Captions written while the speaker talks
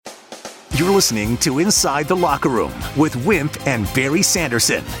You're listening to Inside the Locker Room with Wimp and Barry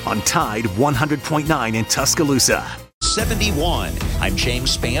Sanderson on Tide 100.9 in Tuscaloosa. 71. I'm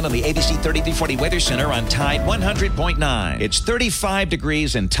James Spann on the ABC 3340 Weather Center on Tide 100.9. It's 35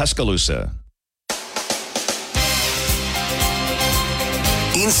 degrees in Tuscaloosa.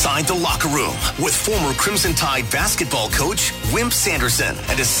 Inside the Locker Room with former Crimson Tide basketball coach Wimp Sanderson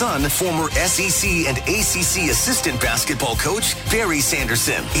and his son, former SEC and ACC assistant basketball coach Barry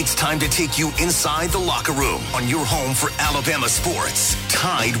Sanderson. It's time to take you inside the locker room on your home for Alabama sports.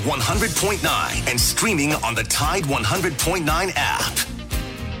 Tide 100.9 and streaming on the Tide 100.9 app.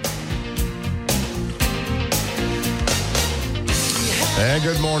 And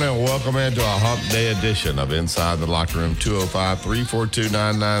good morning. Welcome into a hump day edition of Inside the Locker Room.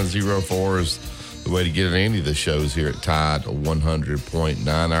 205-342-9904 is the way to get in any of the shows here at Tide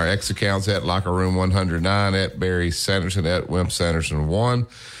 100.9. Our X accounts at Locker Room 109, at Barry Sanderson, at Wimp Sanderson 1.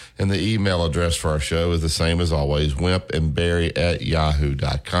 And the email address for our show is the same as always,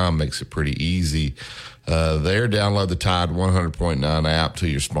 wimpandbarry@yahoo.com. Makes it pretty easy. There, download the Tide 100.9 app to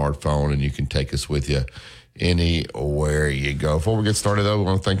your smartphone, and you can take us with you anywhere you go. Before we get started, though, we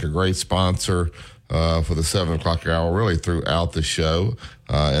want to thank a great sponsor for the 7 o'clock hour, really throughout the show,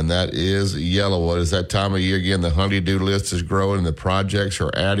 and that is Yellowwood. It's that time of year again. The honey-do list is growing, and the projects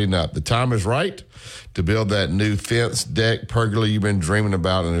are adding up. The time is right to build that new fence, deck, pergola you've been dreaming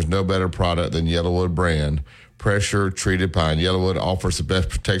about, and there's no better product than Yellowwood brand pressure-treated pine. Yellowwood offers the best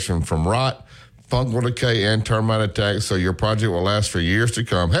protection from rot, fungal decay, and termite attacks, so your project will last for years to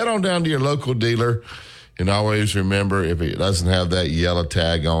come. Head on down to your local dealer. And always remember, if it doesn't have that yellow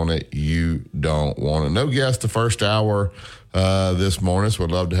tag on it, you don't want it. No guest the first hour this morning, so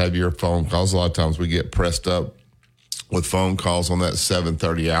we'd love to have your phone calls. A lot of times we get pressed up with phone calls on that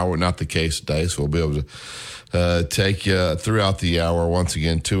 7:30 hour. Not the case today, so we'll be able to take you throughout the hour. Once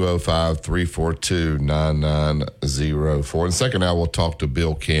again, 205-342-9904. In the second hour, we'll talk to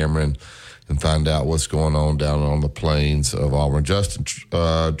Bill Cameron and find out what's going on down on the plains of Auburn. Justin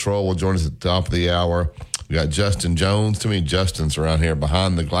Troll will join us at the top of the hour. We got Justin Jones. Too many Justins around here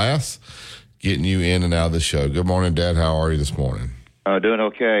behind the glass, getting you in and out of the show. Good morning, Dad. How are you this morning? Doing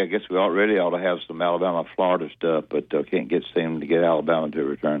okay. I guess we really ought to have some Alabama, Florida stuff, but can't seem to get Alabama to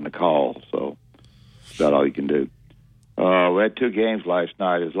return the call. So that's about all you can do. We had 2 games last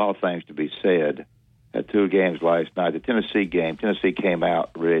night. There's a lot of things to be said. Had 2 games last night. The Tennessee game, Tennessee came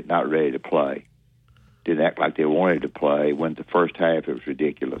out not ready to play. Didn't act like they wanted to play. Went the first half, it was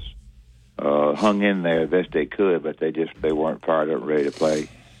ridiculous. Hung in there the best they could, but they weren't fired up, ready to play.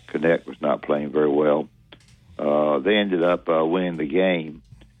 Connect was not playing very well. They ended up winning the game.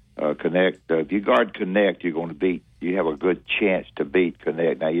 Connect. If you guard Connect, you're going to beat. You have a good chance to beat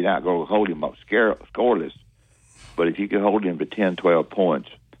Connect. Now you're not going to hold him up scoreless, but if you can hold him to 10, 12 points,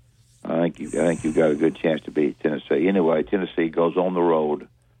 I think you've got a good chance to beat Tennessee. Anyway, Tennessee goes on the road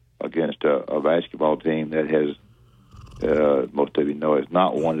against a basketball team that has, most of you know, has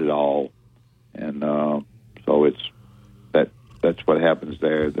not won it all, and so that's what happens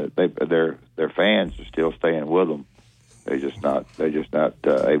there. That their fans are still staying with them. They're just not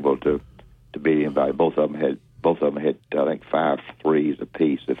able to beat anybody. Both of them hit I think 5 threes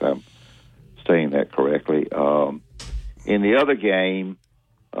apiece, if I'm saying that correctly. In the other game.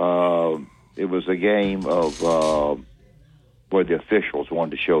 It was a game of where the officials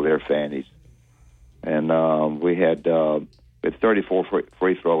wanted to show their fannies. And we had 34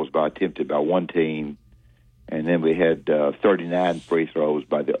 free throws attempted by one team, and then we had 39 free throws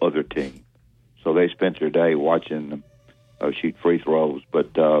by the other team. So they spent their day watching them shoot free throws.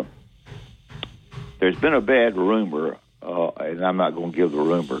 But there's been a bad rumor, and I'm not going to give the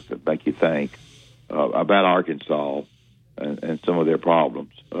rumor to make you think, about Arkansas and some of their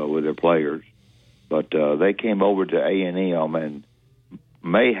problems with their players. But they came over to A&M and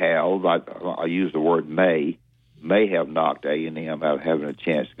may have, I use the word may have knocked A&M out of having a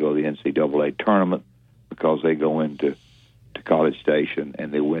chance to go to the NCAA tournament because they go into College Station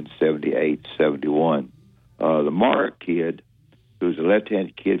and they win 78-71. The Mark kid, who's a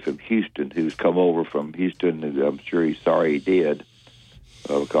left-handed kid from Houston, who's come over from Houston, and I'm sure he's sorry he did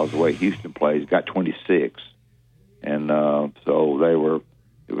because of the way Houston plays, got 26. And so they were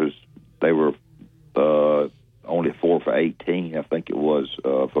only 4 for 18, I think it was,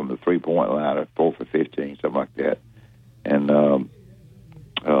 from the 3-point line, or 4 for 15, something like that. And A&M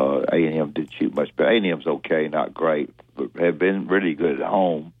didn't shoot much, but A&M's okay, not great, but have been really good at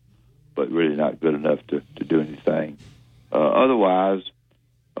home, but really not good enough to do anything. Otherwise,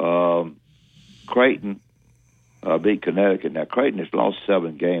 Creighton beat Connecticut. Now, Creighton has lost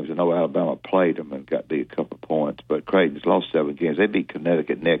 7 games. I know Alabama played them and got beat a couple of points, but Creighton's lost 7 games. They beat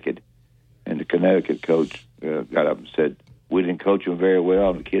Connecticut naked, and the Connecticut coach got up and said, we didn't coach them very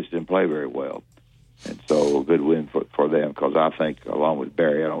well, and the kids didn't play very well. And so a good win for them, because I think, along with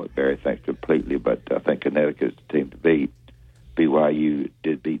Barry, I don't know what Barry thinks completely, but I think Connecticut is the team to beat. BYU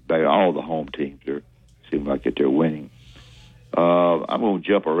did beat Baylor. All the home teams seem like they're winning. I'm going to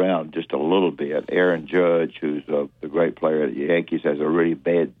jump around just a little bit. Aaron Judge, who's the great player at the Yankees, has a really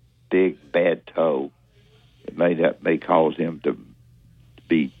bad toe. It may cause him to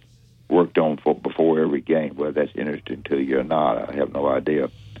be worked on before every game. Whether that's interesting to you or not, I have no idea.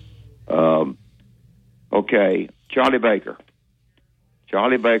 Okay, Charlie Baker.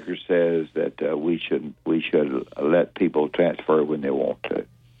 Charlie Baker says that we should let people transfer when they want to.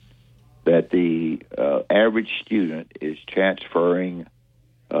 That the average student is transferring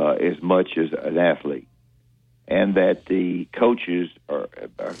as much as an athlete, and that the coaches are,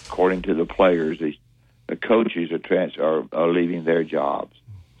 according to the players, the coaches are leaving their jobs.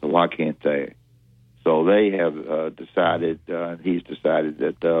 So why can't they? So they have decided, he's decided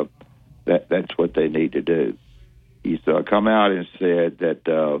that that's what they need to do. He's come out and said that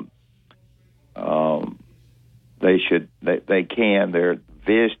they're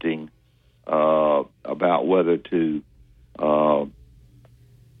visiting about whether to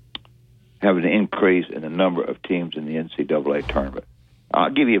have an increase in the number of teams in the NCAA tournament. I'll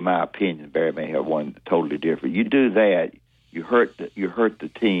give you my opinion. Barry may have one totally different. You do that, you hurt the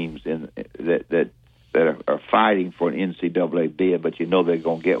teams that are fighting for an NCAA bid, but you know they're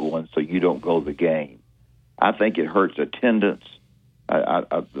going to get one, so you don't go to the game. I think it hurts attendance.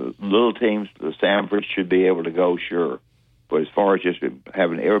 The little teams, the Sanfords, should be able to go, sure. But as far as just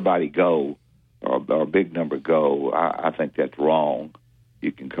having everybody go, or a big number go, I think that's wrong.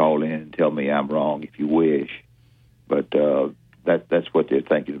 You can call in and tell me I'm wrong if you wish. But that's what they're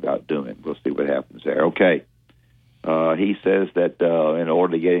thinking about doing. We'll see what happens there. Okay. He says that in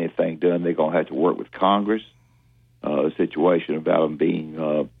order to get anything done, they're going to have to work with Congress. The situation about them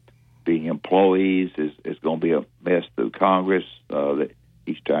being employees is going to be a mess through Congress. That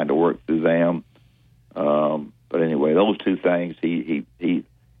he's trying to work through them. But anyway, those two things, he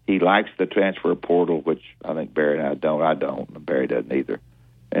likes the transfer portal, which I think Barry and I don't. I don't, and Barry doesn't either.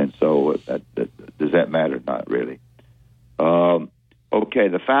 And so does that matter? Not really. Okay,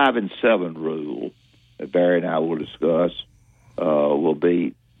 the 5 and 7 rule that Barry and I will discuss will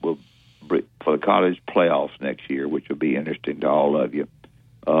be for the college playoffs next year, which will be interesting to all of you.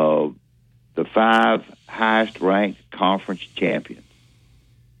 The 5 highest-ranked conference champions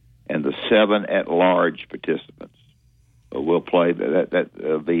and the 7 at-large participants will play.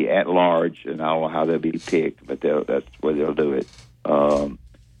 That'll be at-large, and I don't know how they'll be picked, but that's where they'll do it.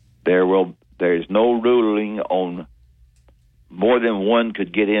 There is no ruling on more than one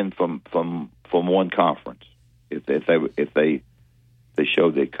could get in from one conference if they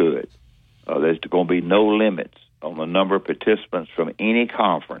showed they could. There's going to be no limits on the number of participants from any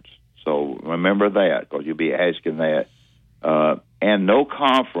conference. So remember that, because you'll be asking that. And no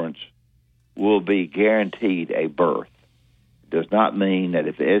conference will be guaranteed a berth. It does not mean that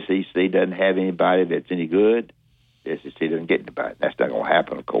if the SEC doesn't have anybody that's any good, the SEC doesn't get anybody. That's not going to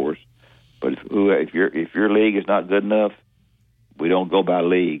happen, of course. But if your league is not good enough, we don't go by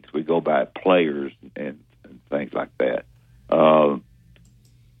leagues. We go by players and things like that.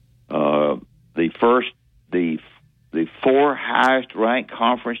 The 4 highest-ranked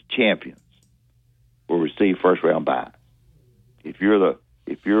conference champions will receive first-round buys. If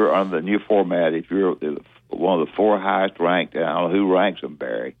you're on the new format, if you're one of the 4 highest-ranked, I don't know who ranks them,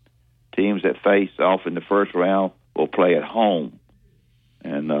 Barry, teams that face off in the first round will play at home.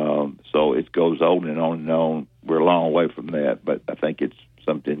 And so it goes on and on and on. We're a long way from that, but I think it's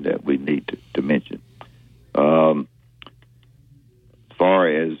something that we need to mention. As far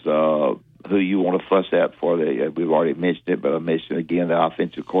as who you want to fuss at for, we've already mentioned it, but I'll mention again the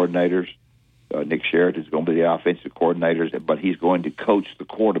offensive coordinators. Nick Sheridan is going to be the offensive coordinators, but he's going to coach the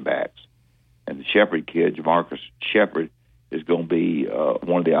quarterbacks. And the Shepard kid, Jamarcus Shepard, is going to be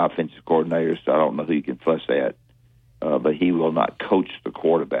one of the offensive coordinators, so I don't know who you can fuss at. But he will not coach the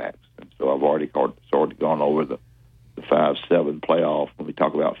quarterbacks. And so I've already gone over the 5-7 playoff. When we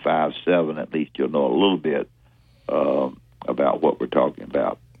talk about 5-7, at least you'll know a little bit about what we're talking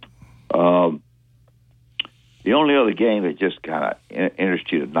about. The only other game that just kind of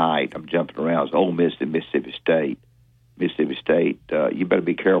interests you tonight, I'm jumping around, is Ole Miss and Mississippi State. Mississippi State, you better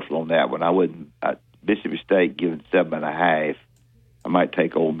be careful on that one. Mississippi State giving 7.5. I might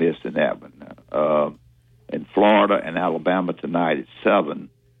take Ole Miss in that one. In Florida and Alabama tonight at 7.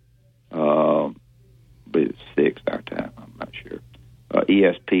 But it's 6 our time. I'm not sure.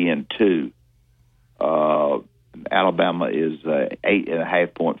 ESPN 2. Alabama is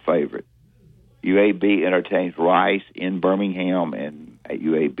 8.5-point favorite. UAB entertains Rice in Birmingham, and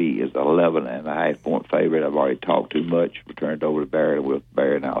UAB is 11.5-point favorite. I've already talked too much. We'll turn it over to Barry. With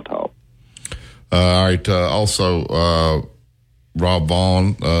Barry and I'll talk. All right. Also, Rob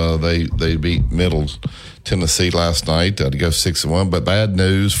Vaughn, they beat Middle Tennessee last night to go 6-1. But bad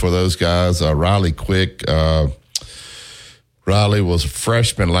news for those guys. Riley Quick. Riley was a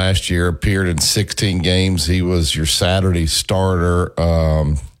freshman last year, appeared in 16 games. He was your Saturday starter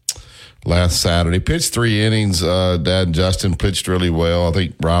last Saturday. Pitched 3 innings. Dad Justin pitched really well. I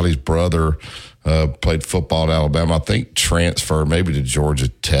think Riley's brother played football at Alabama. I think transferred maybe to Georgia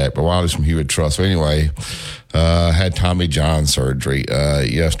Tech, but Riley's from Hewitt Trust. So anyway, had Tommy John surgery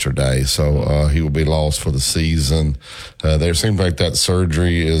yesterday, so he will be lost for the season. There seems like that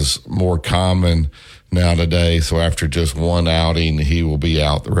surgery is more common now today, so after just one outing, he will be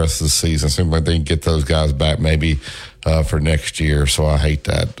out the rest of the season. Seems like they can get those guys back maybe for next year, so I hate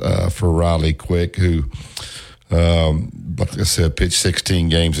that for Riley Quick, who, like I said, pitched 16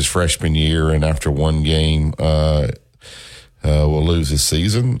 games his freshman year, and after one game will lose his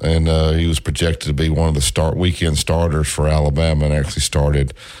season, and he was projected to be one of the weekend starters for Alabama and actually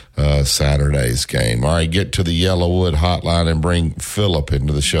started Saturday's game. All right, get to the Yellowwood hotline and bring Philip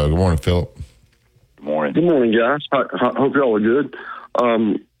into the show. Good morning, Philip. Good morning, guys. Hope y'all are good.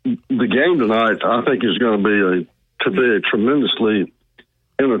 The game tonight, I think, is going to be a tremendously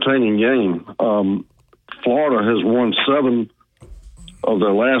entertaining game. Florida has won 7 of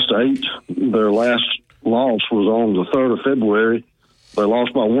their last 8. Their last loss was on the 3rd of February. They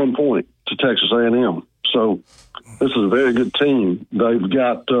lost by 1 point to Texas A&M. So this is a very good team. They've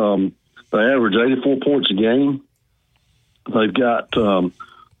got they average 84 points a game. They've got 4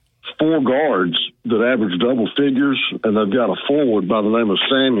 guards that average double figures, and they've got a forward by the name of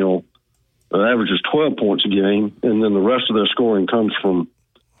Samuel that averages 12 points a game, and then the rest of their scoring comes from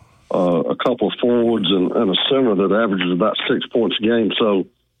a couple of forwards and a center that averages about 6 points a game. So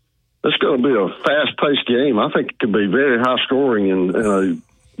it's going to be a fast-paced game. I think it could be very high-scoring and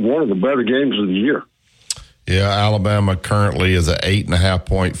one of the better games of the year. Yeah, Alabama currently is an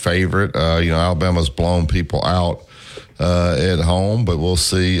 8.5-point favorite. Alabama's blown people out at home, but we'll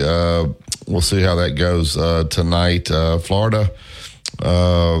see. We'll see how that goes tonight. Florida,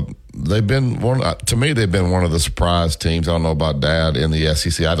 they've been to me. They've been one of the surprise teams. I don't know about Dad in the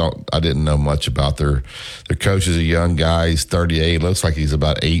SEC. I didn't know much about their coach is a young guy. He's 38. Looks like he's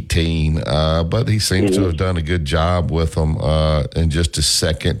about 18, but he seems to have done a good job with them in just his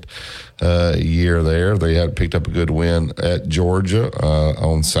second year there. They had picked up a good win at Georgia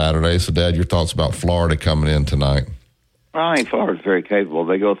on Saturday. So, Dad, your thoughts about Florida coming in tonight? I think Florida's very capable.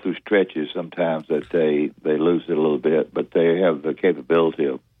 They go through stretches sometimes that they lose it a little bit, but they have the capability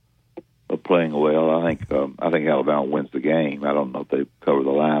of playing well. I think Alabama wins the game. I don't know if they cover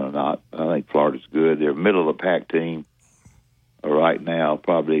the line or not. I think Florida's good. They're a middle of the pack team right now,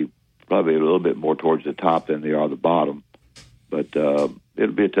 probably a little bit more towards the top than they are the bottom. But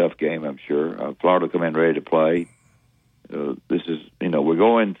it'll be a tough game, I'm sure. Florida come in ready to play. This is, we're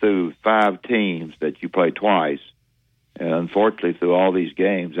going through 5 teams that you play twice. And unfortunately, through all these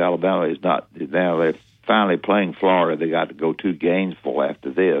games, Alabama is not. Now they're finally playing Florida. They got to go to Gainesville after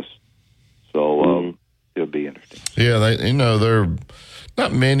this, so it'll be interesting. Yeah, they're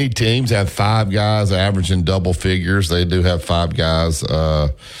not many teams have 5 guys averaging double figures. They do have 5 guys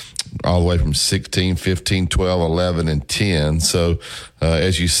all the way from 16, 15, 12, 11, and 10. So,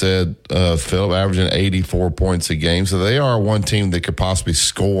 as you said, Phil, averaging 84 points a game. So they are one team that could possibly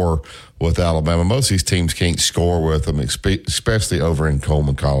score with Alabama. Most of these teams can't score with them, especially over in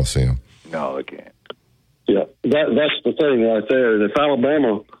Coleman Coliseum. No, they can't. Yeah, that's the thing right there. And if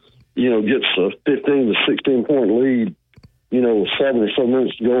Alabama, gets a 15 to 16 point lead, with 7 or so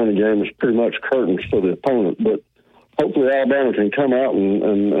minutes to go in the game, it's pretty much curtains for the opponent. But hopefully Alabama can come out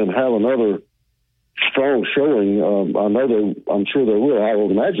and have another strong showing. I'm sure they will. I would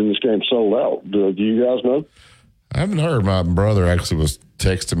imagine this game's sold out. Do you guys know? I haven't heard. My brother actually was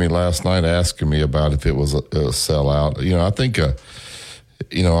texting me last night asking me about if it was a sellout. I think, I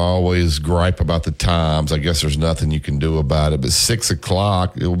always gripe about the times. I guess there's nothing you can do about it. But 6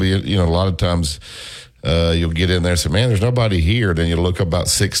 o'clock, it will be, a lot of times you'll get in there and say, man, there's nobody here. Then you look up about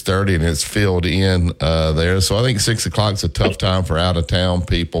 6:30 and it's filled in there. So I think 6 o'clock is a tough time for out-of-town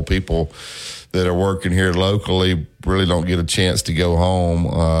people that are working here locally really don't get a chance to go home.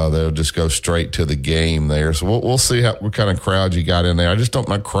 They'll just go straight to the game there. So we'll see what kind of crowd you got in there. I just don't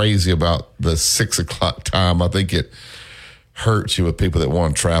not crazy about the 6 o'clock time. I think it hurts you with people that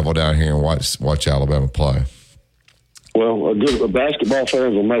want to travel down here and watch Alabama play. Well, basketball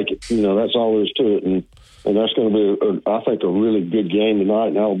fans will make it. That's all there is to it. And that's going to be, I think, a really good game tonight.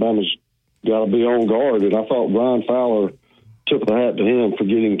 And Alabama's got to be on guard. And I thought Brian Fowler took the hat to him for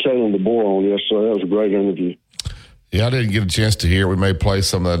getting Kalen DeBoer on yesterday. That was a great interview. Yeah, I didn't get a chance to hear. We may play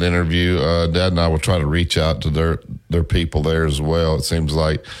some of that interview. Dad and I will try to reach out to their people there as well. It seems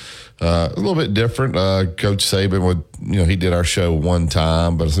like a little bit different. Coach Saban would, he did our show one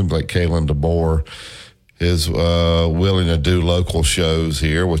time, but it seems like Kalen DeBoer is willing to do local shows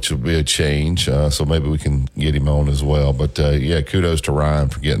here, which will be a change. So maybe we can get him on as well. But kudos to Ryan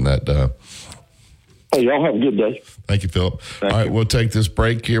for getting that done. Hey, y'all have a good day. Thank you, Philip. All right, we'll take this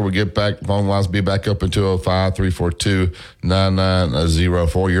break here. We'll get back. Phone lines will be back up in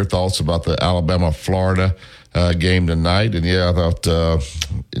 205-342-9904. Your thoughts about the Alabama-Florida game tonight. And, I thought,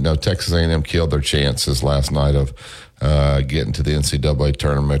 Texas A&M killed their chances last night of getting to the NCAA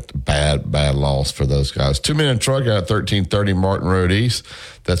tournament. Bad loss for those guys. 2 Minute Truck out at 1330 Martin Road East.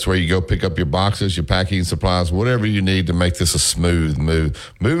 That's where you go pick up your boxes, your packing supplies, whatever you need to make this a smooth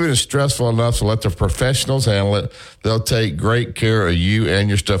move. Moving is stressful enough, so let the professionals handle it. They'll take great care of you and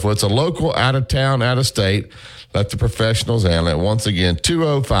your stuff. Well, it's a local, out of town, out of state. Let the professionals handle it. Once again,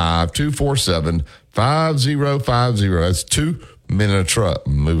 205-247-5050. That's 2 Minute Truck.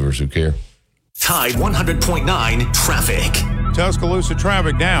 Movers who care. Tide 100.9 traffic. Tuscaloosa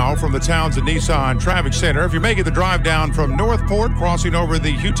traffic now from the Townsend Nissan Traffic Center. If you're making the drive down from Northport, crossing over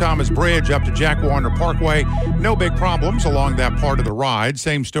the Hugh Thomas Bridge up to Jack Warner Parkway, no big problems along that part of the ride.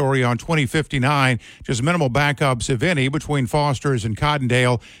 Same story on 2059, just minimal backups, if any, between Foster's and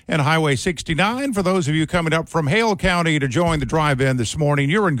Cottondale and Highway 69. For those of you coming up from Hale County to join the drive-in this morning,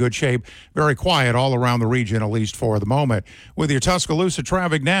 you're in good shape. Very quiet all around the region, at least for the moment. With your Tuscaloosa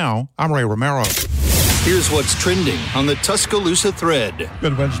traffic now, I'm Ray Romero. Here's what's trending on the Tuscaloosa thread.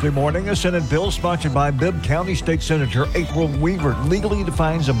 Good Wednesday morning. A Senate bill sponsored by Bibb County State Senator April Weaver legally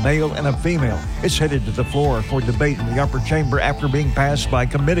defines a male and a female. It's headed to the floor for debate in the upper chamber after being passed by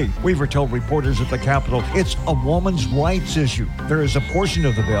committee. Weaver told reporters at the Capitol it's a woman's rights issue. There is a portion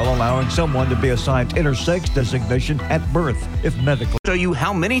of the bill allowing someone to be assigned intersex designation at birth if medical. Show you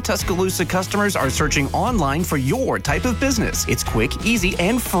how many Tuscaloosa customers are searching online for your type of business. It's quick, easy,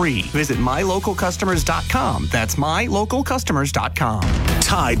 and free. Visit mylocalcustomers.com. That's mylocalcustomers.com.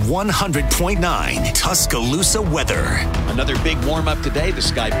 Tide 100.9 Tuscaloosa weather. Another big warm-up today. The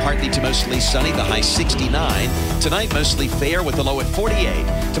sky partly to mostly sunny, the high 69. Tonight, mostly fair with the low at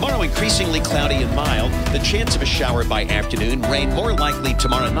 48. Tomorrow, increasingly cloudy and mild. The chance of a shower by afternoon. Rain more likely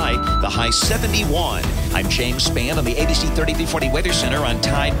tomorrow night, the high 71. I'm James Spann on the ABC 3340 Weather Center on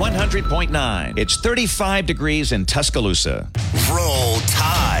Tide 100.9. It's 35 degrees in Tuscaloosa. Roll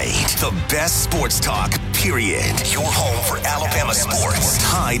Tide, the best sports talk, period. Your home for Alabama sports.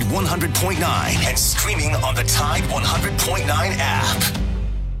 Tide 100.9 and streaming on the Tide 100.9 app.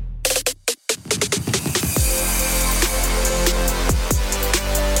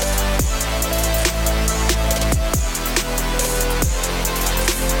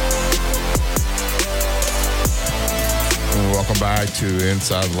 Welcome back to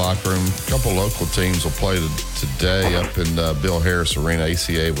Inside the Locker Room. A couple local teams will play today up in Bill Harris Arena.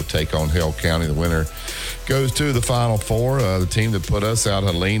 ACA will take on Hale County. The winner goes to the Final Four. The team that put us out,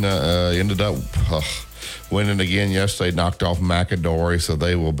 Helena, ended up winning again yesterday, knocked off McAdory, so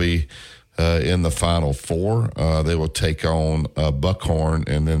they will be in the Final Four. They will take on Buckhorn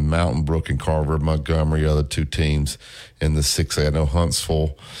and then Mountain Brook and Carver, Montgomery, other two teams in the 6A. I know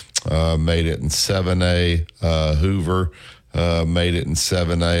Huntsville made it in 7A. Hoover made it in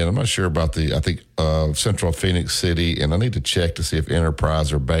 7A. And I'm not sure about I think Central Phoenix City, and I need to check to see if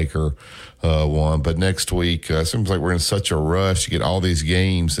Enterprise or Baker won. But next week, it seems like we're in such a rush to get all these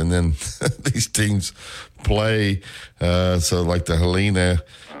games, and then these teams play. So like the Helena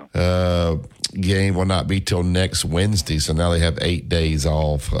game will not be till next Wednesday, so now they have 8 days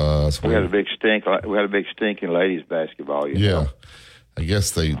off. So we had a big stink. We had a big stink in ladies basketball. You know? I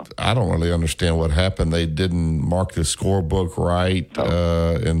guess I don't really understand what happened. They didn't mark the scorebook right,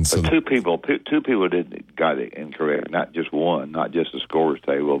 and so two people got it incorrect. Not just one, not just the scores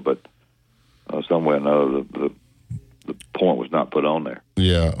table, but somewhere or another the point was not put on there.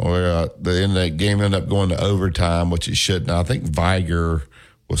 Yeah, that game ended up going to overtime, which it shouldn't. I think Viger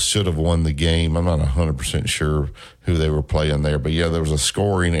should have won the game. I'm not 100% sure who they were playing there, but there was a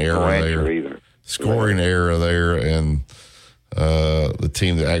scoring error there. Error there, and the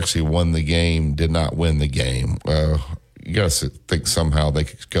team that actually won the game did not win the game. You got to think somehow they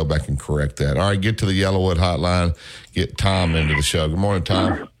could go back and correct that. All right, get to the Yellowwood hotline. Get Tom into the show. Good morning,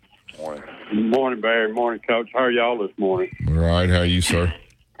 Tom. Good morning, Barry. Morning, Coach. How are y'all this morning? All right. How are you, sir?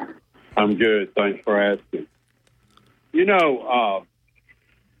 I'm good. Thanks for asking. You know,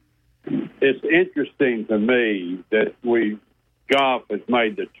 it's interesting to me that we golf has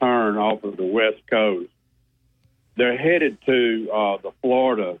made the turn off of the West Coast. They're headed to the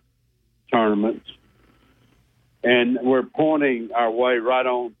Florida tournaments, and we're pointing our way right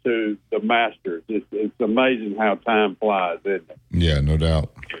on to the Masters. It's amazing how time flies, isn't it? Yeah, no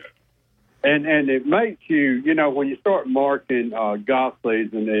doubt. And it makes you, when you start marking golf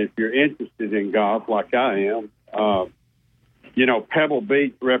season, if you're interested in golf like I am, Pebble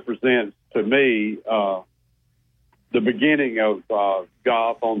Beach represents to me the beginning of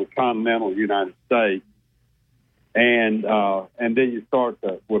golf on the continental United States. And then you start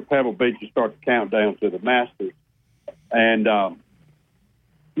with Pebble Beach, you start to count down to the Masters. And,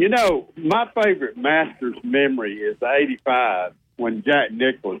 my favorite Masters memory is the 85 when Jack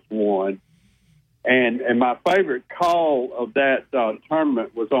Nicklaus won. And my favorite call of that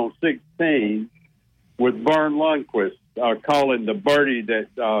tournament was on 16 with Vern Lundquist calling the birdie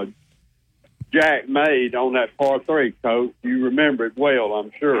that Jack made on that par 3, Coach. You remember it well,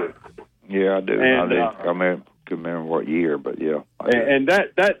 I'm sure. Yeah, I do. And, I can't remember what year, but yeah. And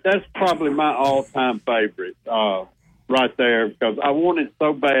that's probably my all-time favorite right there, because I wanted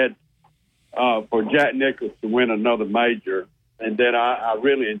so bad for Jack Nicklaus to win another major, and then I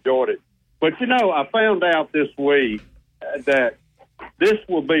really enjoyed it. But, I found out this week that this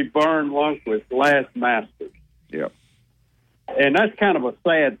will be Vern Lundquist's last Masters. Yeah. And that's kind of a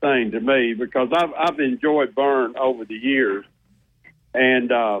sad thing to me, because I've enjoyed Vern over the years,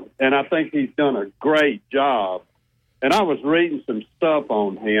 and I think he's done a great job. And I was reading some stuff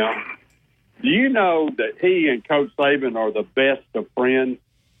on him. Do you know that he and Coach Saban are the best of friends?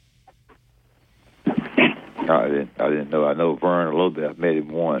 I didn't know. I know Vern a little bit. I've met him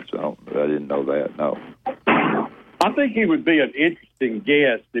once. I didn't know that. No. I think he would be an interesting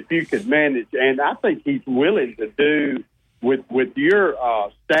guest if you could manage, and I think he's willing to do with your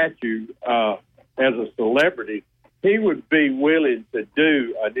statue as a celebrity. He would be willing to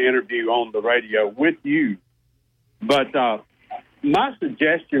do an interview on the radio with you. But my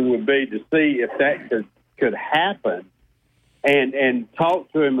suggestion would be to see if that could happen, and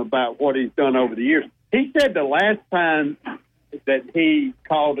talk to him about what he's done over the years. He said the last time that he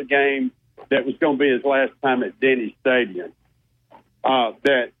called a game that was going to be his last time at Denny Stadium,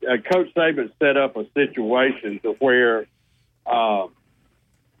 that Coach Saban set up a situation to where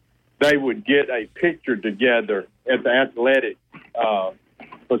they would get a picture together at the athletic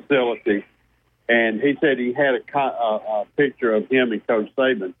facility. And he said he had a picture of him and Coach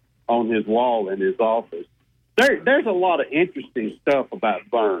Saban on his wall in his office. There's a lot of interesting stuff about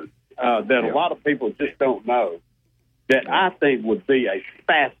Vern that a lot of people just don't know, that I think would be a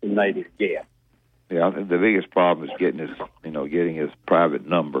fascinating guest. Yeah, I think the biggest problem is getting his private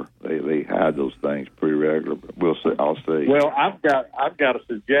number. They hide those things pretty regular. But we'll see. I'll see. Well, I've got a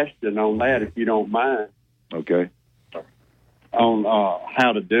suggestion on that, if you don't mind. Okay. On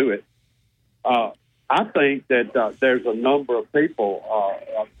how to do it. I think that there's a number of people,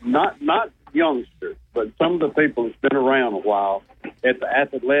 not youngsters, but some of the people that's been around a while at the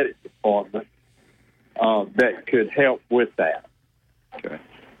athletic department that could help with that. Okay.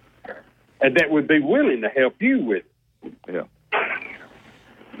 And that would be willing to help you with it. Yeah.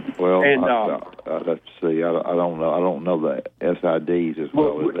 Well, and, let's see. I don't know. I don't know the SIDs as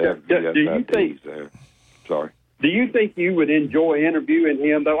well as they have the SIDs there. Sorry. Do you think you would enjoy interviewing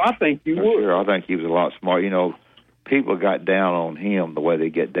him, though? I think you would. Sure, I think he was a lot smart. People got down on him the way they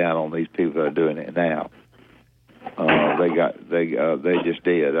get down on these people that are doing it now. They just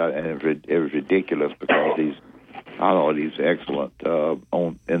did, and it was ridiculous because I thought he's excellent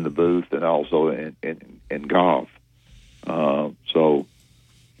in the booth and also in golf. So,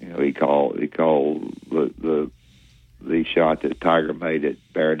 he called the shot that Tiger made at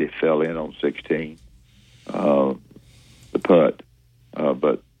Verity fell in on 16. The putt,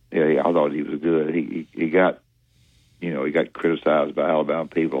 but yeah, I thought he was good. He got criticized by Alabama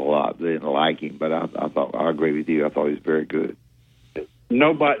people a lot. They didn't like him, but I agree with you. I thought he was very good.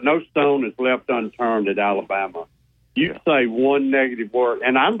 No stone is left unturned at Alabama. You say one negative word,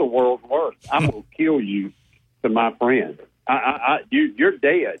 and I'm the world's worst. I'm gonna kill you to my friend. You're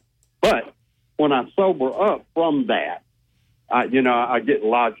dead. But when I sober up from that, I get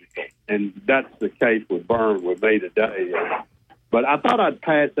logical, and that's the case with Vern with me today. But I thought I'd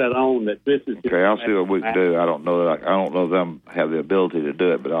pass that on. That this is okay. I'll see what we can do. I don't know them have the ability to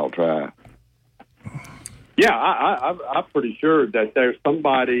do it, but I'll try. Yeah, I'm pretty sure that there's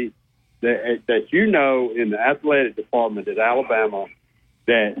somebody that in the athletic department at Alabama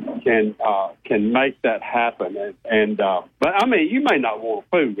that can make that happen. But I mean, you may not want to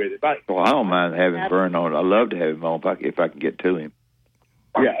fool with it. Well, I don't mind having Vern on. I'd love to have him on if I can get to him.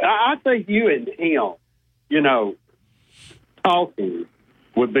 Yeah, I think you and him, talking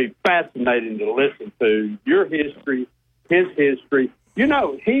would be fascinating to listen to. Your history, his history. You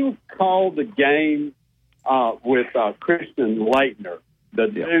know, he called the game with Christian Laettner, the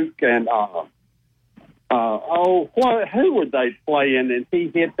Duke, and who were they playing? And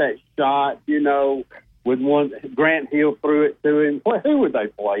he hit that shot, you know, with one. Grant Hill threw it to him. Who were they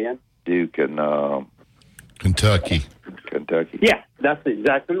playing? Duke and Kentucky. Yeah, that's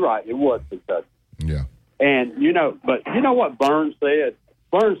exactly right. It was Kentucky. Yeah. And, you know what Burns said?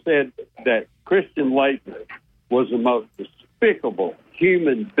 Burns said that Christian Laettner was the most despicable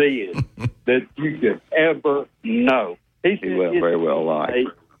human being that you could ever know. He wasn't very well liked.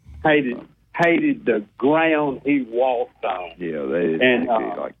 Hated the ground he walked on. Yeah, they didn't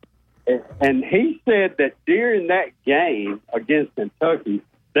like. And he said that during that game against Kentucky,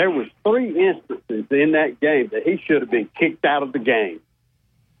 there was 3 instances in that game that he should have been kicked out of the game.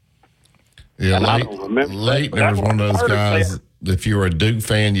 Yeah, Laettner was one of those guys. If you were a Duke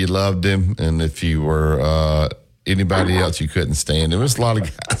fan, you loved him, and if you were anybody else, you couldn't stand him. There's a lot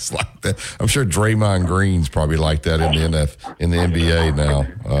of guys like that. I'm sure Draymond Green's probably like that in the NBA now.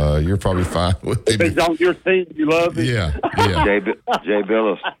 You're probably fine with him. If he's on your team, you love him. Yeah. Jay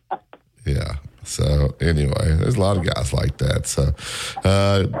Billis. Yeah. So, anyway, there's a lot of guys like that. So,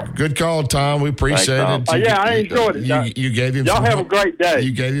 good call, Tom. We appreciate it. I enjoyed it. You gave him. Y'all have a great day.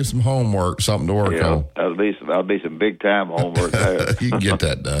 You gave him some homework, something to work on. That'll be some big time homework there. You can get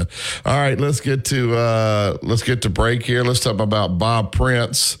that done. All right, let's get to break here. Let's talk about Bob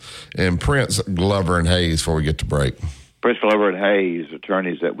Prince and Prince Glover and Hayes before we get to break. Prince Glover and Hayes,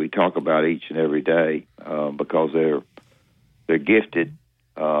 attorneys that we talk about each and every day because they're gifted.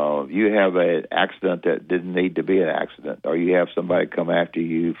 You have an accident that didn't need to be an accident, or you have somebody come after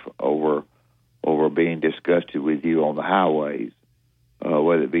you over being disgusted with you on the highways,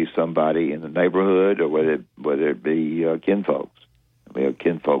 whether it be somebody in the neighborhood or whether it be kinfolks. We have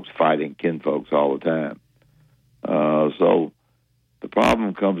kinfolks fighting kinfolks all the time. So the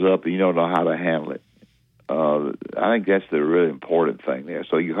problem comes up and you don't know how to handle it. I think that's the really important thing there.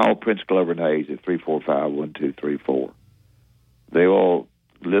 So you call Prince Glover and Hayes at 345-1234. They will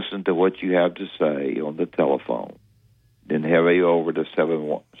listen to what you have to say on the telephone, then have you over to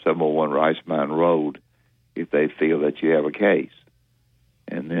 701 Rice Mine Road if they feel that you have a case.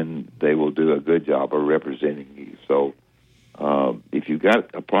 And then they will do a good job of representing you. So if you've got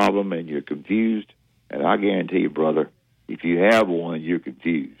a problem and you're confused, and I guarantee you, brother, if you have one, you're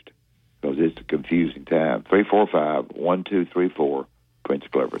confused because it's a confusing time. 345-1234, Prince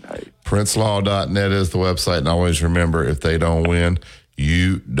Glover and Hayes. PrinceLaw.net is the website, and always remember, if they don't win,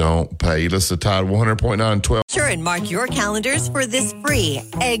 you don't pay. Listen to Tide 100.9 12. Sure, and mark your calendars for this free,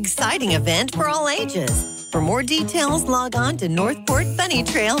 exciting event for all ages. For more details, log on to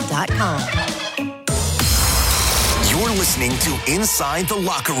NorthportBunnyTrail.com. You're listening to Inside the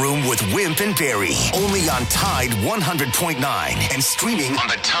Locker Room with Wimp and Barry, only on Tide 100.9 and streaming on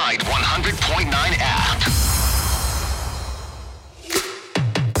the Tide 100.9 app.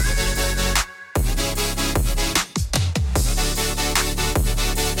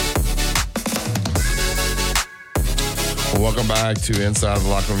 Welcome back to Inside the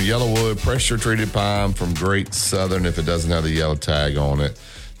Locker Room. Yellowwood, pressure-treated pine from Great Southern. If it doesn't have the yellow tag on it,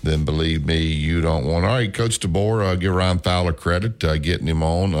 then believe me, you don't want it. All right, Coach DeBoer, give Ryan Fowler credit getting him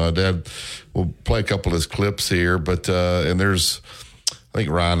on. Dad, we'll play a couple of his clips here, but and there's, I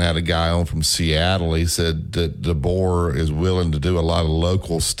think Ryan had a guy on from Seattle. He said that DeBoer is willing to do a lot of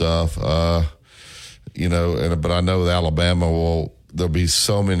local stuff, but I know that Alabama there'll be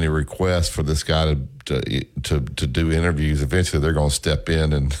so many requests for this guy to do interviews. Eventually, they're going to step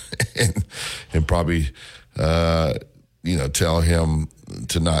in and probably tell him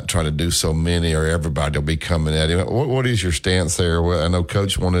to not try to do so many, or everybody will be coming at him. What is your stance there? Well, I know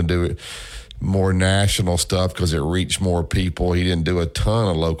Coach wanted to do it more national stuff because it reached more people. He didn't do a ton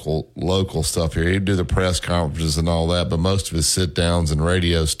of local stuff here. He'd do the press conferences and all that, but most of his sit downs and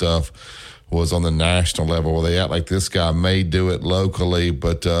radio stuff was on the national level, where they act like this guy may do it locally,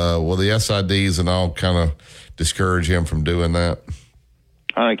 but will the SIDs and all kind of discourage him from doing that?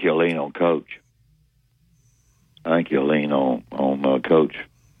 I think he'll lean on Coach. I think he'll lean on Coach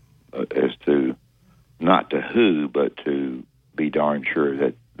as to not to who, but to be darn sure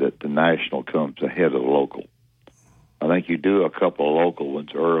that the national comes ahead of the local. I think you do a couple of local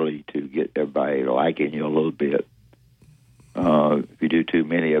ones early to get everybody liking you a little bit. If you do too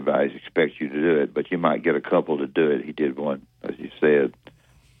many, everybody expects you to do it, but you might get a couple to do it. He did one, as you said,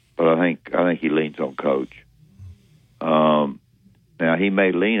 but I think he leans on Coach. Now he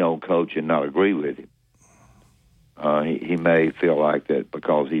may lean on Coach and not agree with him. He may feel like that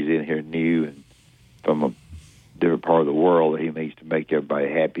because he's in here new and from different part of the world that he needs to make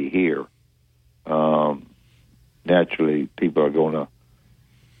everybody happy here. Naturally, people are going to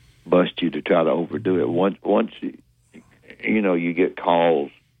bust you to try to overdo it. Once you get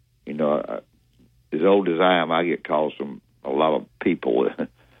calls. As old as I am, I get calls from a lot of people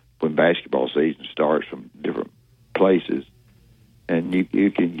when basketball season starts from different places, and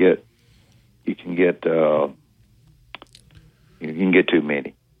you can get too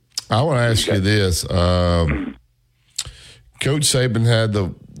many. I want to ask you this: Coach Saban had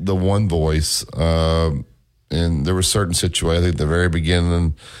the one voice, and there were certain situations. I think at the very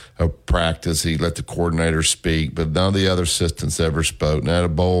beginning of practice, he let the coordinator speak, but none of the other assistants ever spoke. And at a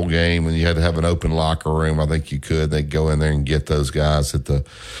bowl game, when you had to have an open locker room, I think you could. They'd go in there and get those guys at the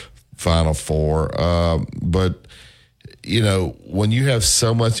Final Four. But when you have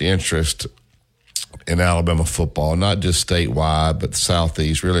so much interest in Alabama football, not just statewide, but the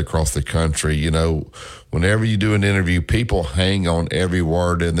Southeast, really across the country, whenever you do an interview, people hang on every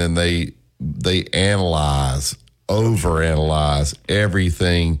word, and then they overanalyze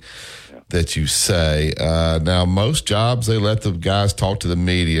everything that you say. Now, most jobs, they let the guys talk to the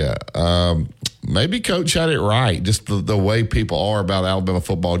media. Maybe Coach had it right, just the way people are about Alabama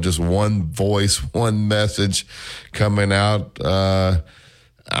football, just one voice, one message coming out.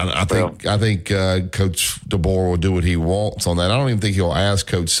 I think Coach DeBoer will do what he wants on that. I don't even think he'll ask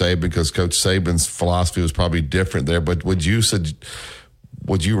Coach Saban, because Coach Saban's philosophy was probably different there. But would you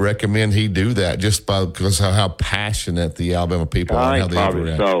recommend he do that just because of how passionate the Alabama people are? I think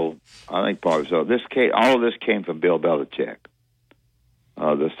probably so. All of this came from Bill Belichick.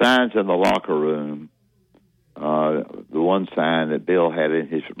 The signs in the locker room, the one sign that Bill had in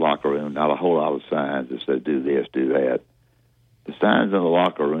his locker room, not a whole lot of signs that said do this, do that. The signs in the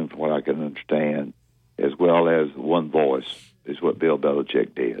locker room, from what I can understand, as well as one voice, is what Bill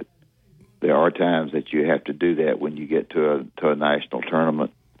Belichick did. There are times that you have to do that when you get to a national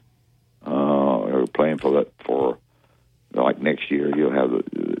tournament, or playing for like next year. You'll have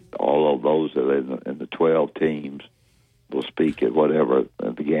all of those that are in the 12 teams will speak at whatever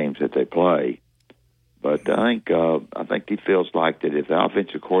the games that they play. But I think he feels like that if the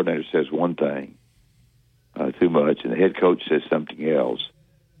offensive coordinator says one thing too much and the head coach says something else,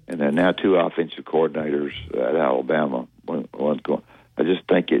 and there are now two offensive coordinators at Alabama, one's going. I just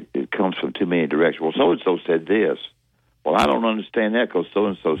think it comes from too many directions. Well, so-and-so said this. Well, I don't understand that because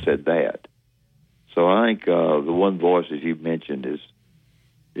so-and-so said that. So I think the one voice, as you mentioned,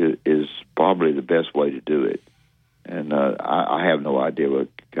 is probably the best way to do it. And I have no idea what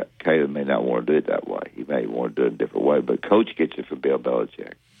Caleb may not want to do it that way. He may want to do it a different way, but Coach gets it from Bill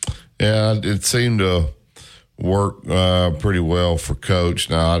Belichick. Yeah, it seemed to work pretty well for Coach.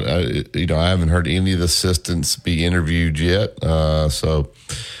 Now, I haven't heard any of the assistants be interviewed yet, so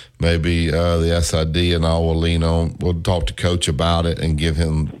maybe the SID and all will lean on. We'll talk to Coach about it and give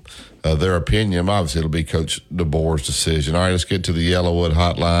him their opinion. Obviously, it'll be Coach DeBoer's decision. All right, let's get to the Yellowwood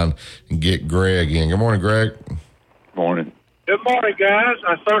hotline and get Greg in. Good morning, Greg. Morning. Good morning, guys.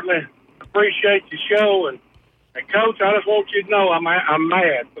 I certainly appreciate the show, and Coach, I just want you to know I'm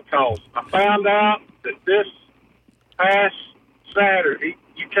mad because I found out that this past Saturday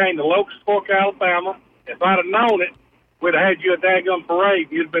you came to Locust Fork, Alabama. If I'd have known it, we'd have had you a daggum parade.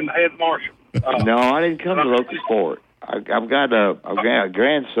 You'd have been the head marshal. No, I didn't come to Locust Fork. I've got a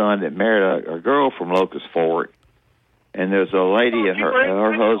grandson that married a girl from Locust Fork, and there's a lady and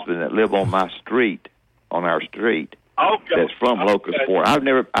her husband that live on my street, on our street. Okay. That's from Locust Fork. I've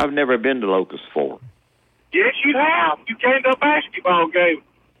never been to Locust Fork. Yes, you have. You came to a basketball game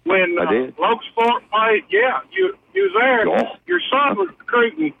when Locust Fork played. Yeah, you was there. Oh. Your son was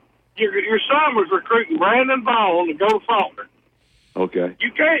recruiting. Your son was recruiting Brandon Ball to go to Faulkner. Okay.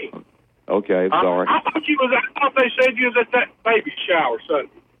 You came. Okay, sorry. I thought they said you was at that baby shower Sunday.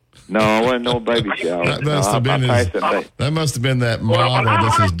 No, I wasn't no baby shower. That must have been that model.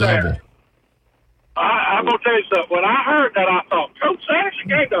 This is double. I'm going to tell you something. When I heard that, I thought, Coach Saxon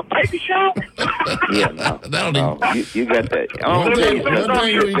gave the baby shower? Yeah, no. You got that.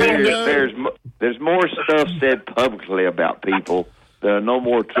 There's more stuff said publicly about people that are no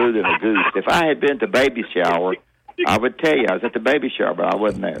more true than a goose. If I had been to baby shower, I would tell you I was at the baby shower, but I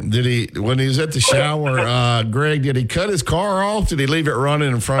wasn't there. When he was at the shower, Greg, did he cut his car off? Did he leave it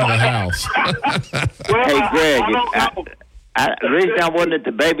running in front of the house? Hey, Greg, the reason I wasn't at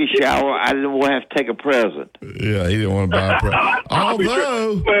the baby shower, I didn't want to have to take a present. Yeah, he didn't want to buy a present.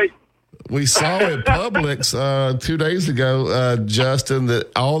 Although we saw at Publix 2 days ago, Justin,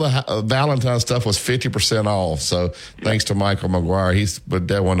 that all the Valentine's stuff was 50% off. So thanks to Michael McGuire, but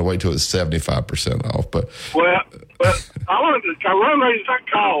Dad wanted to wait till it's 75% off. But wanted to run reasons I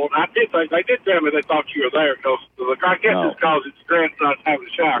called. They did tell me they thought you were there because I guess it's because it's grandson's having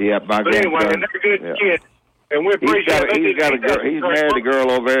a shower. Yeah, my but anyway, grandson. they're good kids, and we appreciate it. He's married a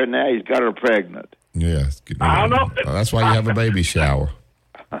girl over there now. He's got her pregnant. Yeah, I know. That's why you have a baby shower.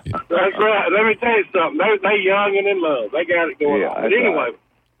 That's right. Let me tell you something. They young and in love. They got it going on. But anyway, right.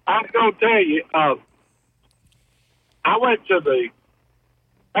 I'm going to tell you, I went to the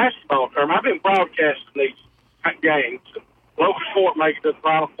basketball tournament. I've been broadcasting these games. Local Fort made it to the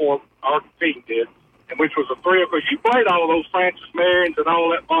Final Four. Our team did, and which was a thrill because you played all of those Francis Marions and all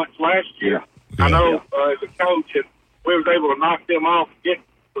that bunch last year. Yeah. I know as a coach, and we was able to knock them off and get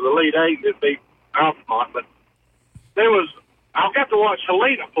to the Elite Eight and beat Altamont. But I got to watch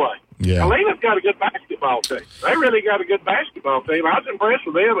Helena play. Yeah. Helena's got a good basketball team. They really got a good basketball team. I was impressed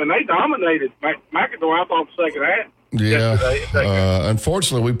with them, and they dominated McAdoo, I thought, the second half. Yeah.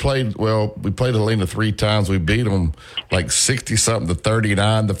 Unfortunately, we played Helena 3 times. We beat them like 60-something to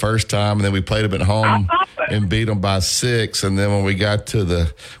 39 the first time, and then we played them at home and beat them by 6. And then when we got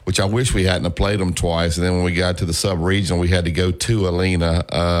to which I wish we hadn't have played them twice, and then when we got to the sub-regional, we had to go to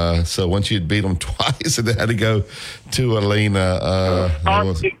Helena. So once you'd beat them twice and they had to go to Helena,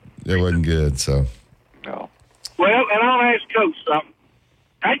 it wasn't good. So. No. Well, and I'll ask Coach something.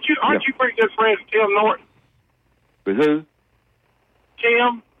 Aren't you pretty good friends with Tim Norton? With who?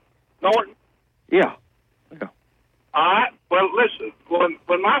 Tim Norton. Yeah. All right. Well, listen.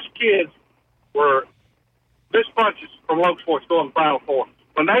 When my kids were this bunch is from Local Sports going to Final Four.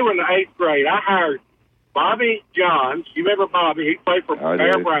 When they were in the 8th grade, I hired Bobby Johns. You remember Bobby? He played for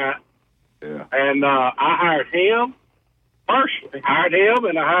Bear Bryant. Yeah. And I hired him personally. I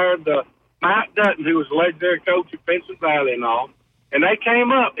hired Mike Dutton, who was a legendary coach at Benson Valley and all. And they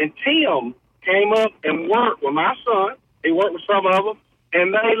came up, and Tim came up and worked with my son. He worked with some of them,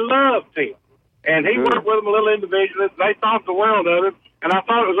 and they loved him. And he worked with them a little individually. They thought the world of him, and I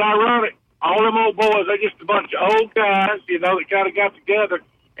thought it was ironic. All them old boys, they're just a bunch of old guys, that kind of got together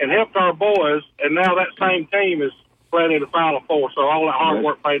and helped our boys, and now that same team is playing in the Final Four, so all that hard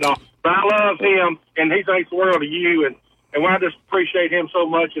work paid off. But I love him, and he thinks the world of you, and I just appreciate him so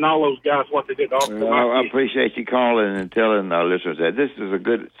much and all those guys, what they did. I appreciate you calling and telling our listeners that this is a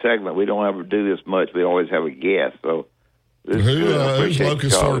good segment. We don't ever do this much. We always have a guest. So who's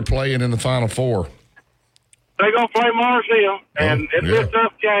Locust started playing in the Final Four? They're going to play Mars Hill, and it's a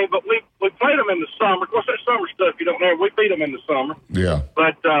tough game, but we played them in the summer. Of course, that summer stuff you don't know. We beat them in the summer. Yeah.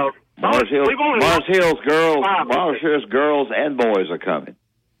 But Mars Hill's girls and boys are coming.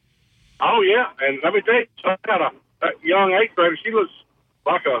 Oh, yeah. And let me tell you, I got a young 8th grader. She looks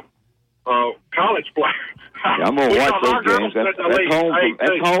like a college player. Yeah, I'm going to watch those games.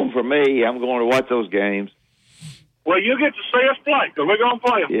 That's home for me. I'm going to watch those games. Well, you get to see us play because we're going to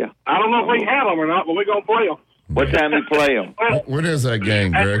play them. Yeah. I don't know if we have them or not, but we're going to play them. What time you play them? When is that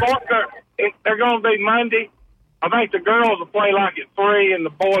game, Greg? They're going to be Monday. I think the girls will play like at 3, and the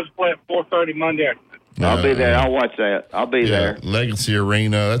boys play at 4:30 Monday afternoon. I'll be there. I'll watch that. I'll be there. Legacy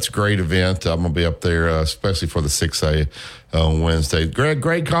Arena. That's a great event. I'm going to be up there, especially for the 6A on Wednesday. Greg,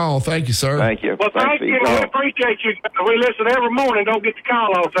 great call. Thank you, sir. Thank you. Well, thank you. We appreciate you. We listen every morning. Don't get the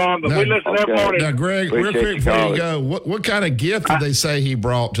call all the time, but we listen every morning. Now, Greg, real quick before you go, what kind of gift did they say he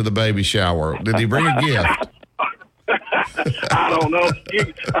brought to the baby shower? Did he bring a gift? I don't know.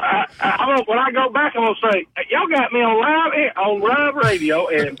 When I go back, I'm going to say, y'all got me on live radio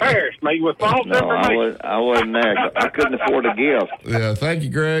and embarrassed me with false information. I wasn't there. I couldn't afford a gift. Yeah, thank you,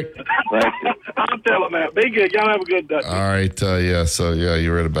 Greg. Thank you. I'll tell him that. Be good. Y'all have a good day. All right.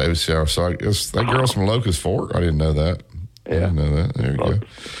 You were at a baby shower. So I guess that girl's from Locust Fork. I didn't know that. Yeah. I didn't know that. There we go.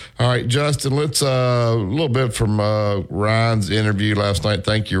 All right, Justin, let's a little bit from Ryan's interview last night.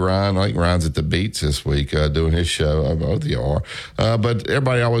 Thank you, Ryan. I think Ryan's at the Beats this week doing his show. Both of you are. But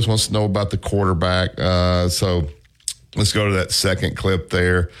everybody always wants to know about the quarterback. So let's go to that second clip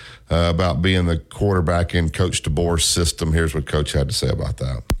there about being the quarterback in Coach DeBoer's system. Here's what Coach had to say about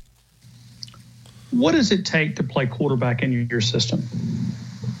that. What does it take to play quarterback in your system?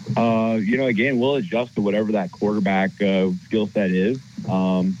 Again, we'll adjust to whatever that quarterback skill set is.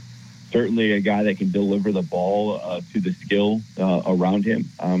 Certainly a guy that can deliver the ball to the skill around him.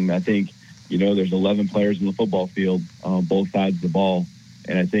 I think, there's 11 players in the football field, both sides of the ball.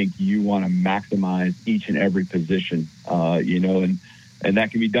 And I think you want to maximize each and every position, and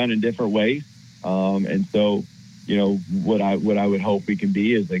that can be done in different ways. And so, what I would hope we can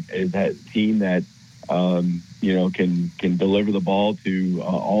be is that team that, can deliver the ball to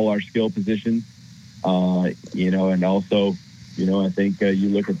all our skill positions, and also, I think you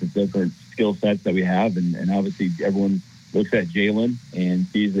look at the different skill sets that we have, and obviously everyone looks at Jalen and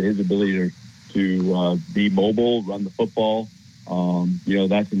sees that his ability to to be mobile, run the football.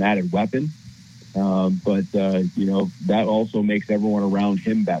 That's an added weapon. But that also makes everyone around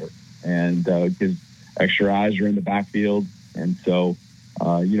him better. And because extra eyes are in the backfield. And so,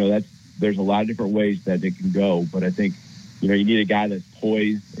 there's a lot of different ways that it can go. But I think, you need a guy that's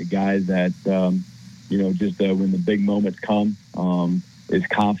poised, a guy that, when the big moments come, is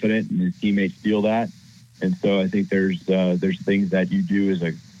confident and his teammates feel that. And so I think there's things that you do as